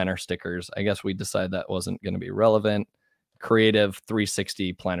 Daily planner stickers. I guess we decided that wasn't going to be relevant. Creative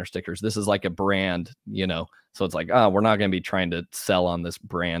 360 planner stickers. This is like a brand, so it's like, we're not going to be trying to sell on this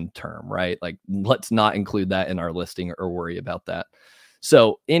brand term, right? Like, let's not include that in our listing or worry about that.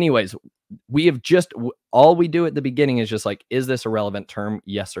 So anyways, we have all we do at the beginning is just like, is this a relevant term?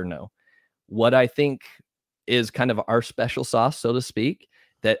 Yes or no. What I think is kind of our special sauce, so to speak,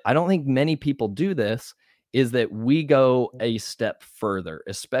 that I don't think many people do this, is that we go a step further,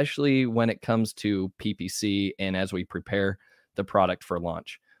 especially when it comes to PPC and as we prepare the product for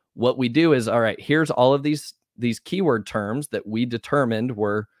launch. What we do is, all right, here's all of these keyword terms that we determined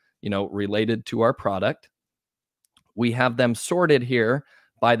were, related to our product. We have them sorted here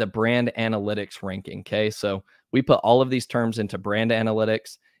by the brand analytics ranking. Okay. So we put all of these terms into brand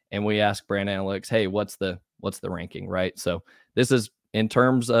analytics and we ask brand analytics, hey, what's the ranking, right? So this is in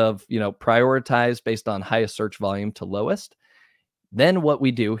terms of, prioritize based on highest search volume to lowest. Then what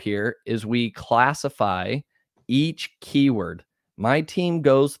we do here is we classify each keyword. My team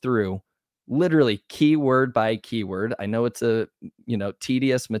goes through literally keyword by keyword. I know it's a,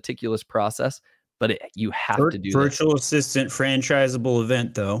 tedious, meticulous process, but you have to do virtual assistant franchisable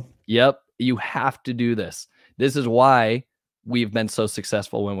event though. Yep. You have to do this. This is why we've been so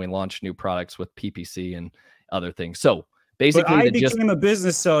successful when we launch new products with PPC and other things. So basically, but I became a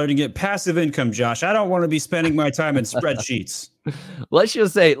business seller to get passive income, Josh. I don't want to be spending my time in spreadsheets. Let's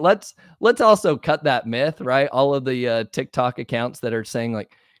just say, let's also cut that myth, right? All of the TikTok accounts that are saying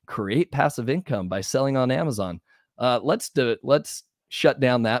like, create passive income by selling on Amazon. Let's do it. Let's shut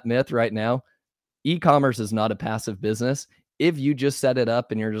down that myth right now. E-commerce is not a passive business. If you just set it up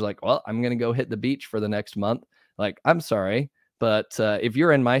and you're just like, well, I'm going to go hit the beach for the next month. Like, I'm sorry, but if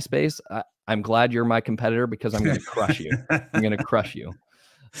you're in my space, I'm glad you're my competitor because I'm going to crush you. I'm going to crush you.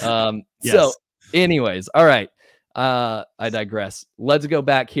 Yes. So anyways, all right. I digress. Let's go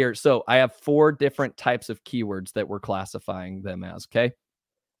back here. So I have 4 different types of keywords that we're classifying them as. Okay.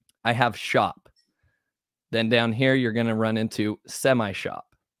 I have shop. Then down here, you're going to run into semi-shop.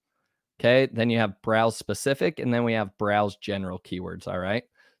 Okay. Then you have browse specific, and then we have browse general keywords. All right.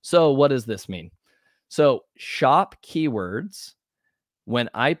 So what does this mean? So shop keywords,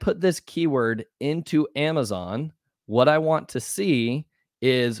 when I put this keyword into Amazon, what I want to see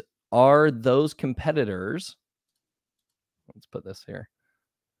is, are those competitors, let's put this here,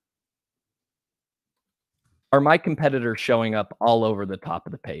 are my competitors showing up all over the top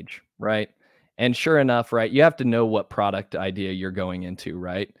of the page, right? And sure enough, right, you have to know what product idea you're going into,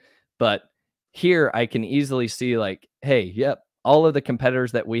 right? But here I can easily see like, hey, yep, all of the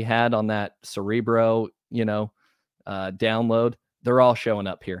competitors that we had on that Cerebro, download, they're all showing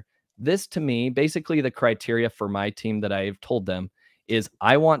up here. This to me, basically the criteria for my team that I've told them is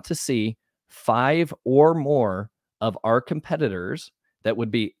I want to see 5 or more of our competitors that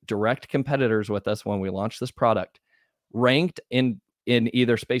would be direct competitors with us when we launch this product, ranked in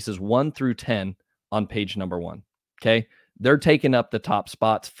either spaces 1 through 10 on page number 1. Okay. They're taking up the top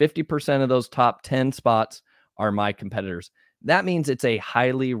spots. 50% of those top 10 spots are my competitors. That means it's a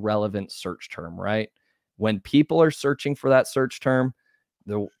highly relevant search term, right? When people are searching for that search term,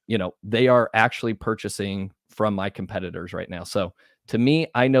 they are actually purchasing from my competitors right now. So to me,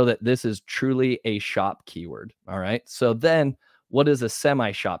 I know that this is truly a shop keyword. All right. So then what is a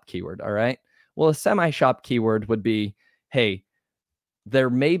semi-shop keyword? All right. Well, a semi-shop keyword would be, hey, there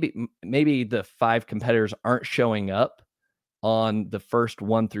maybe the 5 competitors aren't showing up on the first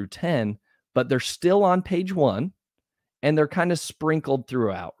 1 through 10, but they're still on page 1 and they're kind of sprinkled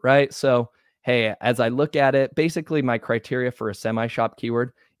throughout, right? So, hey, as I look at it, basically my criteria for a semi-shop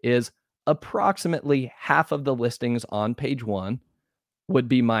keyword is approximately half of the listings on page 1 would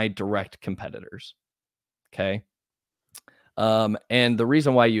be my direct competitors. Okay. And the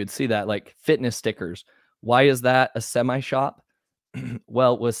reason why you would see that, like fitness stickers, why is that a semi-shop?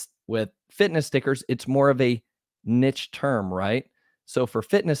 Well, with fitness stickers, it's more of a niche term, right? So for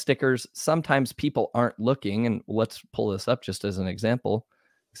fitness stickers, sometimes people aren't looking, and let's pull this up just as an example,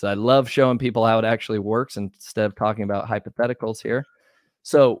 because I love showing people how it actually works instead of talking about hypotheticals here.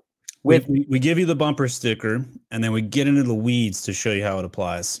 So we give you the bumper sticker, and then we get into the weeds to show you how it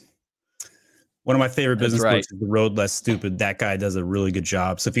applies. One of my favorite business books is The Road Less Stupid. That guy does a really good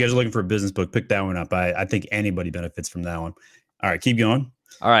job. So if you guys are looking for a business book, pick that one up. I think anybody benefits from that one. All right, keep going.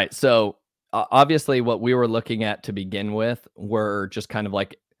 All right. So obviously what we were looking at to begin with were just kind of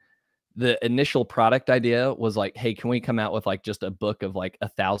like the initial product idea was like, hey, can we come out with like just a book of like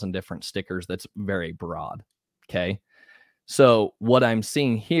 1,000 different stickers that's very broad? Okay. So what I'm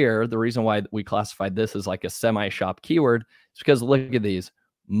seeing here, the reason why we classified this as like a semi-shop keyword is because look at these.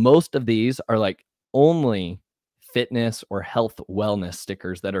 Most of these are like only fitness or health wellness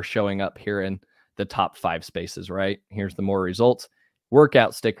stickers that are showing up here in the top 5 spaces, right? Here's the more results.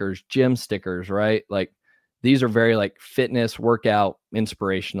 Workout stickers, gym stickers, right? Like these are very like fitness, workout,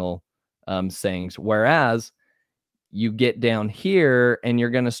 inspirational sayings. Whereas you get down here and you're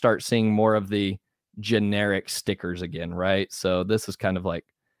going to start seeing more of the generic stickers again, right? So this is kind of like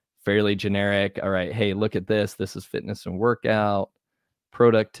fairly generic. All right, hey, look at this. This is fitness and workout,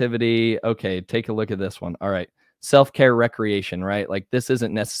 productivity. Okay, take a look at this one. All right, self-care, recreation, right? Like this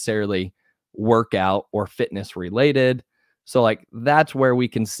isn't necessarily workout or fitness related. So like that's where we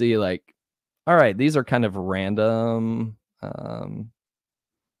can see like, all right, these are kind of random.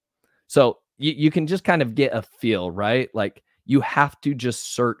 So you can just kind of get a feel, right? Like you have to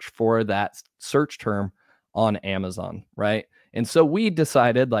just search for that search term on Amazon, right? And so we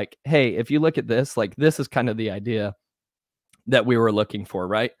decided like, hey, if you look at this, like this is kind of the idea that we were looking for,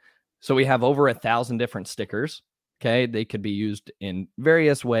 right? So we have over 1,000 different stickers. Okay. They could be used in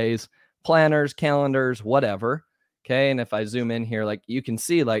various ways, planners, calendars, whatever. Okay. And if I zoom in here, like you can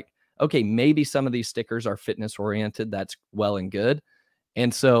see like, okay, maybe some of these stickers are fitness oriented. That's well and good.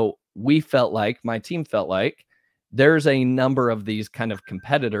 And so we felt like, my team felt like there's a number of these kind of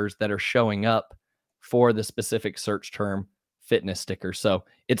competitors that are showing up for the specific search term fitness stickers. So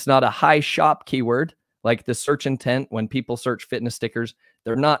it's not a high shop keyword like the search intent. When people search fitness stickers,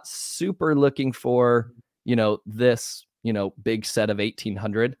 they're not super looking for, this, big set of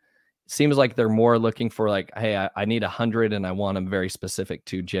 1,800. It seems like they're more looking for like, hey, I need 100 and I want them very specific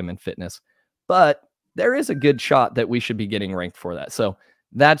to gym and fitness. But there is a good shot that we should be getting ranked for that. So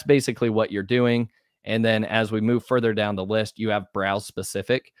that's basically what you're doing. And then as we move further down the list, you have browse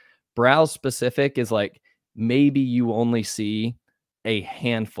specific. Browse specific is like maybe you only see a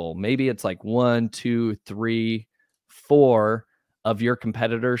handful. Maybe it's like 1, 2, 3, 4 of your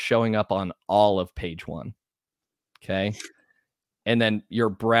competitors showing up on all of page 1. Okay. And then your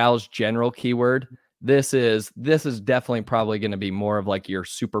browse general keyword. This is definitely probably going to be more of like your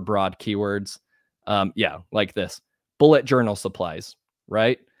super broad keywords. Yeah, like this bullet journal supplies,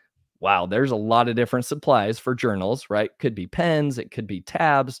 right? wow, there's a lot of different supplies for journals, right? Could be pens, it could be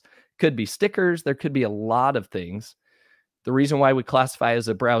tabs, could be stickers, there could be a lot of things. The reason why we classify as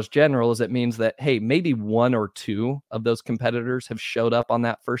a browse general is it means that, hey, maybe one or two of those competitors have showed up on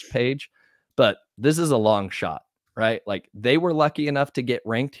that first page, but this is a long shot, right? Like they were lucky enough to get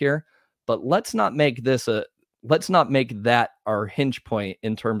ranked here, but let's not make that our hinge point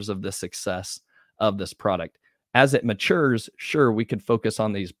in terms of the success of this product. As it matures, sure, we could focus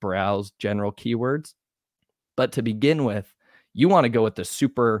on these browse general keywords, but to begin with, you want to go with the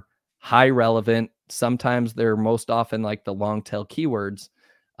super high relevant. Sometimes they're most often like the long tail keywords,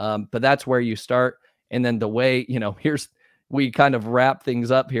 but that's where you start. And then the way, we kind of wrap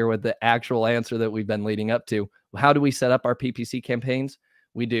things up here with the actual answer that we've been leading up to. How do we set up our PPC campaigns?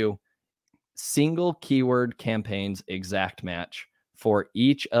 We do single keyword campaigns, exact match for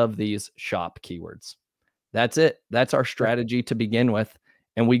each of these shop keywords. That's it. That's our strategy to begin with.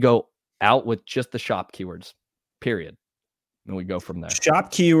 And we go out with just the shop keywords, period. And we go from there.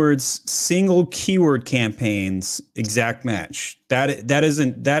 Shop keywords, single keyword campaigns, exact match. That is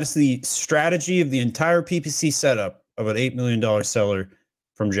the strategy of the entire PPC setup of an $8 million seller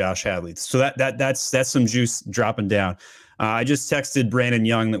from Josh Hadley. So that's some juice dropping down. I just texted Brandon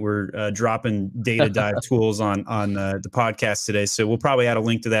Young that we're dropping data dive tools on the podcast today. So we'll probably add a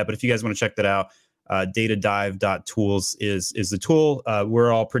link to that. But if you guys want to check that out, datadive.tools is the tool.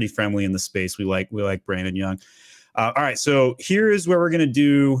 We're all pretty friendly in the space. We like Brandon Young. All right, so here is where we're going to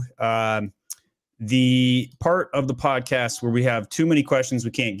do the part of the podcast where we have too many questions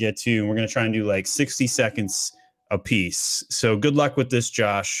we can't get to, and we're going to try and do like 60 seconds a piece. So good luck with this,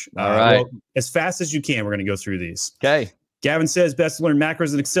 Josh. All right. Well, as fast as you can, we're going to go through these. Okay. Gavin says, best to learn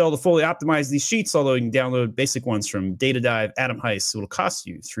macros in Excel to fully optimize these sheets, although you can download basic ones from DataDive, Adam Heiss. It will cost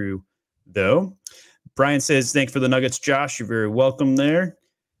you through, though. Brian says, thanks for the nuggets, Josh. You're very welcome there.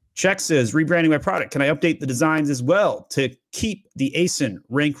 Check says, rebranding my product. Can I update the designs as well to keep the ASIN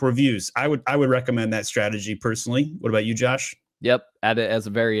rank reviews? I would recommend that strategy personally. What about you, Josh? Yep. Add it as a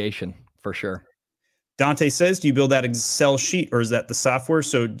variation for sure. Dante says, do you build that Excel sheet or is that the software?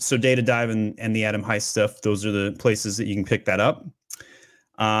 So DataDive and the Adam Heiss stuff, those are the places that you can pick that up.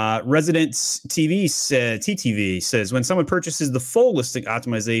 Residence TV TTV says, when someone purchases the full listing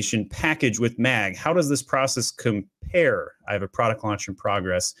optimization package with MAG, how does this process compare? I have a product launch in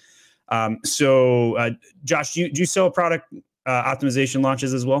progress. Josh, do you sell product optimization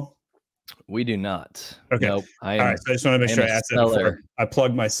launches as well? We do not. Okay. Nope. All right. So I just want to make sure I ask that before I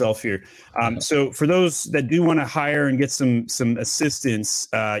plug myself here. So for those that do want to hire and get some assistance,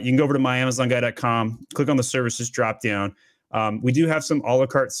 you can go over to myamazonguy.com, click on the services drop down. We do have some a la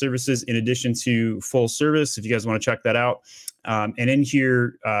carte services in addition to full service, if you guys want to check that out. And in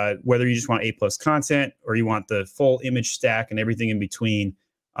here, whether you just want A+ content or you want the full image stack and everything in between,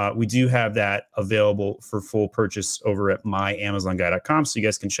 we do have that available for full purchase over at myamazonguy.com. So you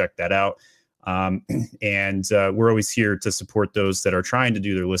guys can check that out. We're always here to support those that are trying to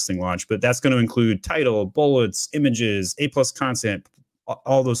do their listing launch, but that's going to include title, bullets, images, A+ content,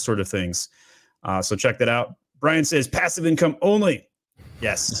 all those sort of things. So check that out. Brian says passive income only.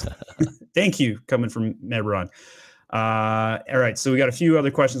 Yes. Thank you. Coming from Mebron. All right. So we got a few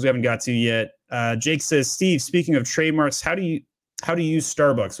other questions we haven't got to yet. Jake says, Steve, speaking of trademarks, how do you use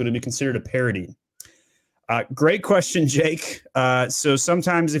Starbucks? Would it be considered a parody? Great question, Jake. So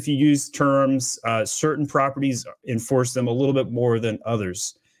sometimes if you use terms, certain properties enforce them a little bit more than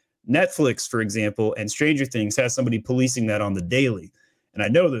others. Netflix, for example, and Stranger Things has somebody policing that on the daily. And I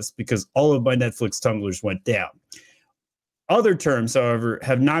know this because all of my Netflix tumblers went down. Other terms, however,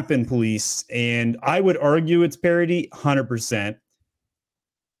 have not been policed, and I would argue it's parody 100%,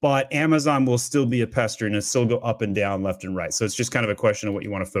 but Amazon will still be a pester and it'll still go up and down, left and right. So it's just kind of a question of what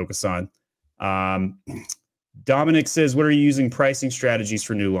you want to focus on. Dominic says, what are you using pricing strategies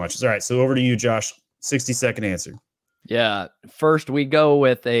for new launches? All right, so over to you, Josh. 60-second answer. Yeah. First, we go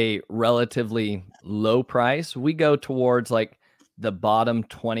with a relatively low price. We go towards like the bottom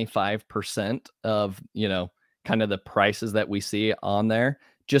 25% of, kind of the prices that we see on there,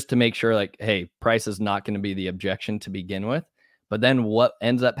 just to make sure like, hey, price is not going to be the objection to begin with. But then what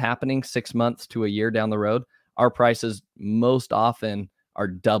ends up happening 6 months to a year down the road, our prices most often are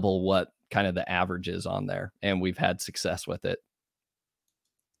double what kind of the average is on there. And we've had success with it.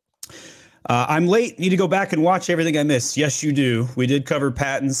 I'm late. Need to go back and watch everything I missed. Yes, you do. We did cover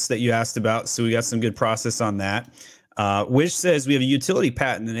patents that you asked about, so we got some good process on that. Wish says we have a utility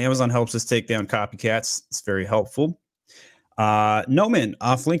patent and Amazon helps us take down copycats. It's very helpful. Noman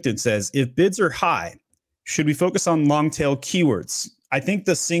off LinkedIn says, if bids are high, should we focus on long tail keywords? I think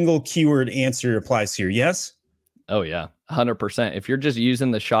the single keyword answer applies here. Yes? Oh yeah, 100%. If you're just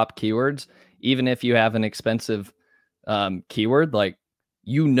using the shop keywords, even if you have an expensive keyword, like,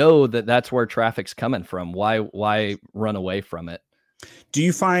 you know that that's where traffic's coming from. Why run away from it? Do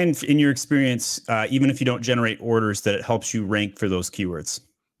you find in your experience, even if you don't generate orders, that it helps you rank for those keywords?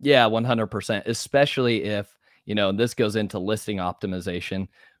 Yeah, 100%. Especially if, this goes into listing optimization.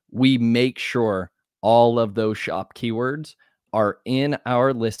 We make sure all of those shop keywords are in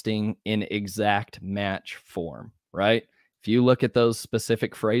our listing in exact match form, right? If you look at those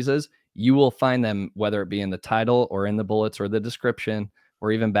specific phrases, you will find them, whether it be in the title or in the bullets or the description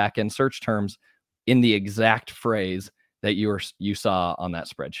or even back end search terms, in the exact phrase that you saw on that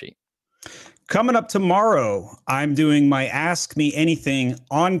spreadsheet. Coming up tomorrow, I'm doing my Ask Me Anything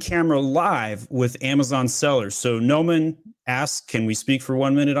on camera live with Amazon sellers. So Noman asked, can we speak for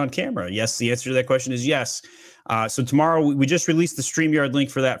 1 minute on camera? Yes, the answer to that question is yes. So tomorrow, we just released the StreamYard link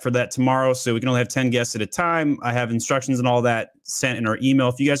for that tomorrow. So we can only have 10 guests at a time. I have instructions and all that sent in our email.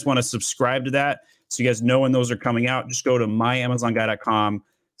 If you guys want to subscribe to that, so you guys know when those are coming out, just go to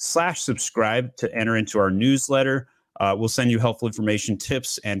myamazonguy.com/subscribe to enter into our newsletter. We'll send you helpful information,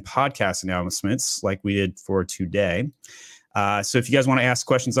 tips, and podcast announcements like we did for today. So if you guys want to ask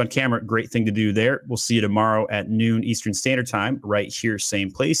questions on camera, great thing to do there. We'll see you tomorrow at noon Eastern Standard Time, right here,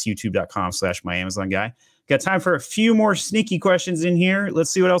 same place, youtube.com/myamazonguy. Got time for a few more sneaky questions in here.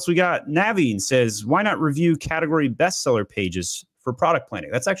 Let's see what else we got. Naveen says, why not review category bestseller pages for product planning?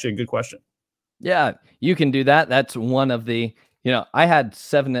 That's actually a good question. Yeah, you can do that. That's one of the, I had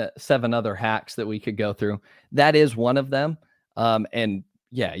seven other hacks that we could go through. That is one of them. And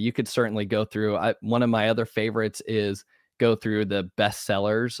yeah, you could certainly go through. One of my other favorites is go through the best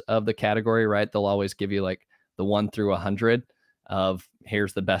sellers of the category, right? They'll always give you like the 1 through 100 of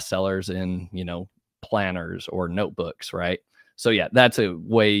here's the best sellers in, planners or notebooks, right? So yeah, that's a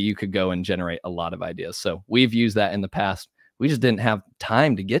way you could go and generate a lot of ideas. So we've used that in the past. We just didn't have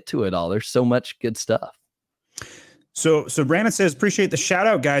time to get to it all. There's so much good stuff. So Brandon says, appreciate the shout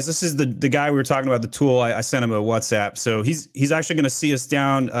out, guys. This is the guy we were talking about, the tool. I sent him a WhatsApp. So he's actually going to see us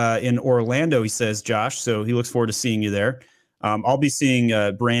down in Orlando, he says, Josh. So he looks forward to seeing you there. I'll be seeing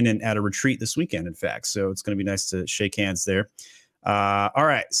Brandon at a retreat this weekend, in fact. So it's going to be nice to shake hands there. All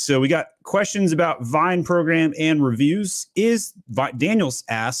right. So we got questions about Vine program and reviews. Daniels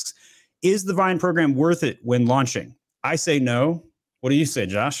asks, is the Vine program worth it when launching? I say no. What do you say,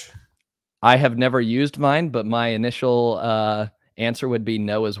 Josh? I have never used Vine, but my initial answer would be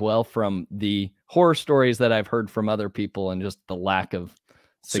no as well, from the horror stories that I've heard from other people and just the lack of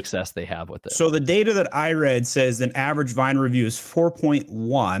success they have with it. So the data that I read says an average Vine review is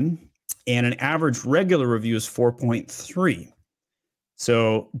 4.1 and an average regular review is 4.3.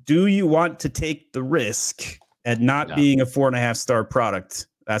 So do you want to take the risk at not being a 4.5-star product?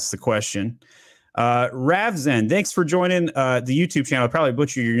 That's the question. Ravzen, thanks for joining the YouTube channel. I probably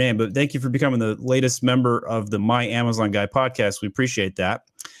butchered your name, but thank you for becoming the latest member of the My Amazon Guy podcast. We appreciate that.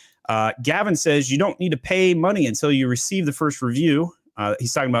 Gavin says you don't need to pay money until you receive the first review.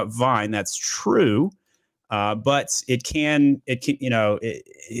 He's talking about Vine. That's true. But it's the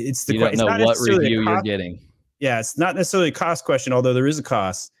you don't know what review you're getting. Yeah, it's not necessarily a cost question, although there is a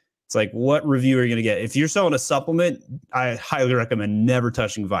cost. It's like, what review are you going to get? If you're selling a supplement, I highly recommend never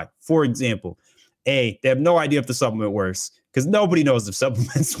touching Vine. For example, they have no idea if the supplement works, because nobody knows if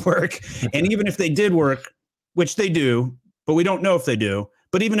supplements work. And even if they did work, which they do, but we don't know if they do.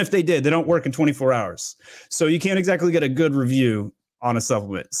 But even if they did, they don't work in 24 hours. So you can't exactly get a good review on a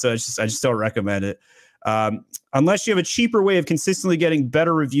supplement. So I just don't recommend it. Unless you have a cheaper way of consistently getting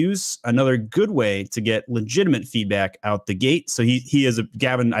better reviews, another good way to get legitimate feedback out the gate. So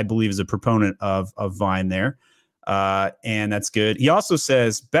Gavin, I believe, is a proponent of Vine there. And that's good. He also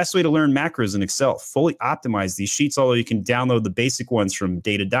says, best way to learn macros in Excel, fully optimize these sheets, although you can download the basic ones from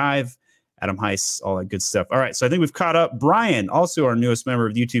Data Dive, Adam Heiss, all that good stuff. All right, so I think we've caught up. Brian, also our newest member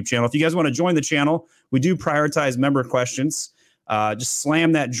of the YouTube channel. If you guys want to join the channel, we do prioritize member questions. Just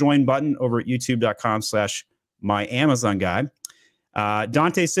slam that join button over at youtube.com/myamazonguy.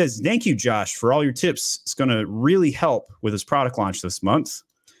 Dante says, thank you, Josh, for all your tips. It's going to really help with his product launch this month.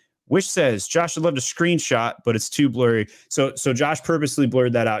 Wish says, Josh, I'd love to screenshot, but it's too blurry. So Josh purposely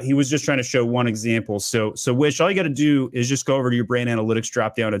blurred that out. He was just trying to show one example. So Wish, all you got to do is just go over to your brand analytics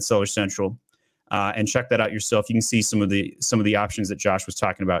dropdown at Seller Central and check that out yourself. You can see some of the options that Josh was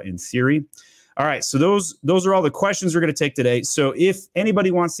talking about in theory. All right, so those are all the questions we're going to take today. So if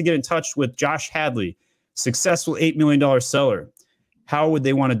anybody wants to get in touch with Josh Hadley, successful $8 million seller, how would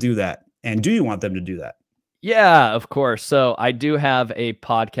they want to do that? And do you want them to do that? Yeah, of course. So I do have a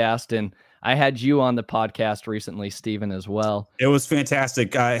podcast, and I had you on the podcast recently, Stephen, as well. It was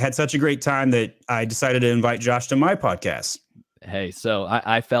fantastic. I had such a great time that I decided to invite Josh to my podcast. Hey, so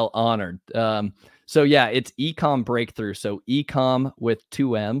I felt honored. So yeah, it's Ecom Breakthrough. So Ecom with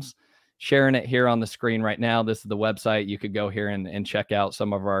 2 M's. Sharing it here on the screen right now. This is the website. You could go here and check out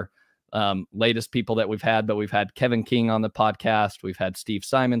some of our latest people that we've had. But we've had Kevin King on the podcast. We've had Steve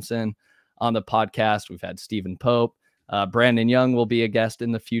Simonson on the podcast. We've had Stephen Pope. Brandon Young will be a guest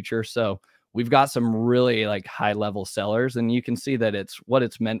in the future. So we've got some really like high level sellers, and you can see that what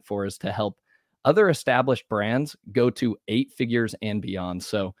it's meant for is to help other established brands go to 8 figures and beyond.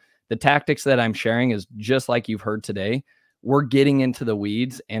 So the tactics that I'm sharing is just like you've heard today. We're getting into the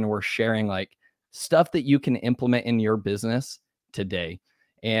weeds and we're sharing like stuff that you can implement in your business today.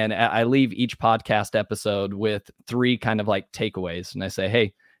 And I leave each podcast episode with 3 kind of like takeaways. And I say,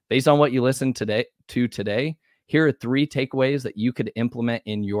 hey, based on what you listened today, here are 3 takeaways that you could implement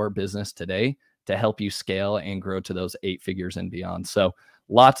in your business today to help you scale and grow to those 8 figures and beyond. So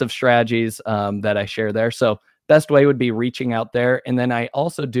lots of strategies that I share there. So best way would be reaching out there. And then I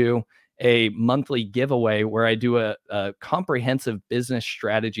also do a monthly giveaway where I do a comprehensive business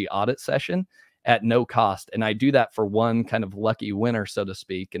strategy audit session at no cost. And I do that for one kind of lucky winner, so to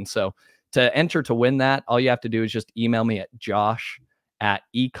speak. And so to enter to win that, all you have to do is just email me at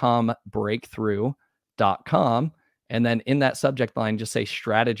josh@ecombreakthrough.com. And then in that subject line, just say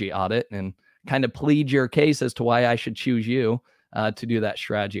strategy audit and kind of plead your case as to why I should choose you to do that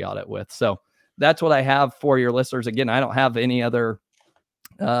strategy audit with. So that's what I have for your listeners. Again, I don't have any other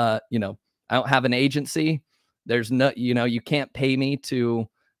I don't have an agency. There's no, you can't pay me to,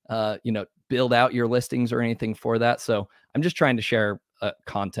 build out your listings or anything for that. So I'm just trying to share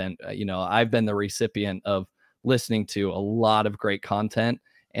content. I've been the recipient of listening to a lot of great content,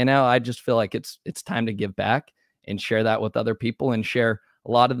 and now I just feel like it's time to give back and share that with other people and share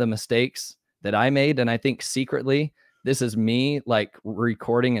a lot of the mistakes that I made. And I think secretly, this is me like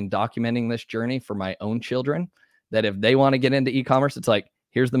recording and documenting this journey for my own children, that if they want to get into e-commerce, it's like,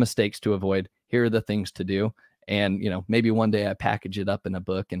 here's the mistakes to avoid. Here are the things to do. And, maybe one day I package it up in a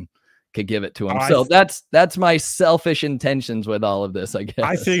book and could give it to them. So that's my selfish intentions with all of this, I guess.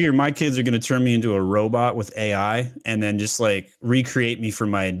 I figure my kids are going to turn me into a robot with AI and then just like recreate me for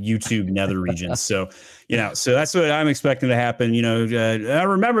my YouTube nether regions. So, so that's what I'm expecting to happen. I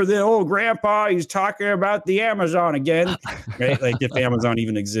remember the old grandpa, he's talking about the Amazon again, right? Like if Amazon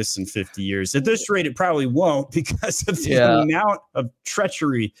even exists in 50 years. At this rate, it probably won't because of the amount of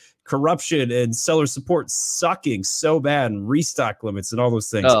treachery, corruption, and seller support sucking so bad, and restock limits and all those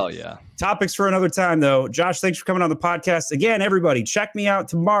things. Oh yeah. Topics for another time though. Josh, thanks for coming on the podcast. Again, everybody, check me out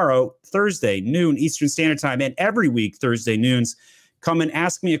tomorrow, Thursday, noon Eastern Standard Time, and every week, Thursday noons. Come and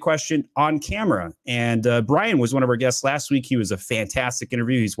ask me a question on camera. And Brian was one of our guests last week. He was a fantastic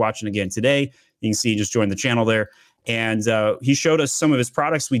interview. He's watching again today. You can see he just joined the channel there. And he showed us some of his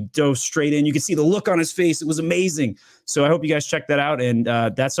products. We dove straight in. You can see the look on his face. It was amazing. So I hope you guys check that out. And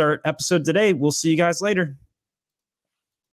that's our episode today. We'll see you guys later.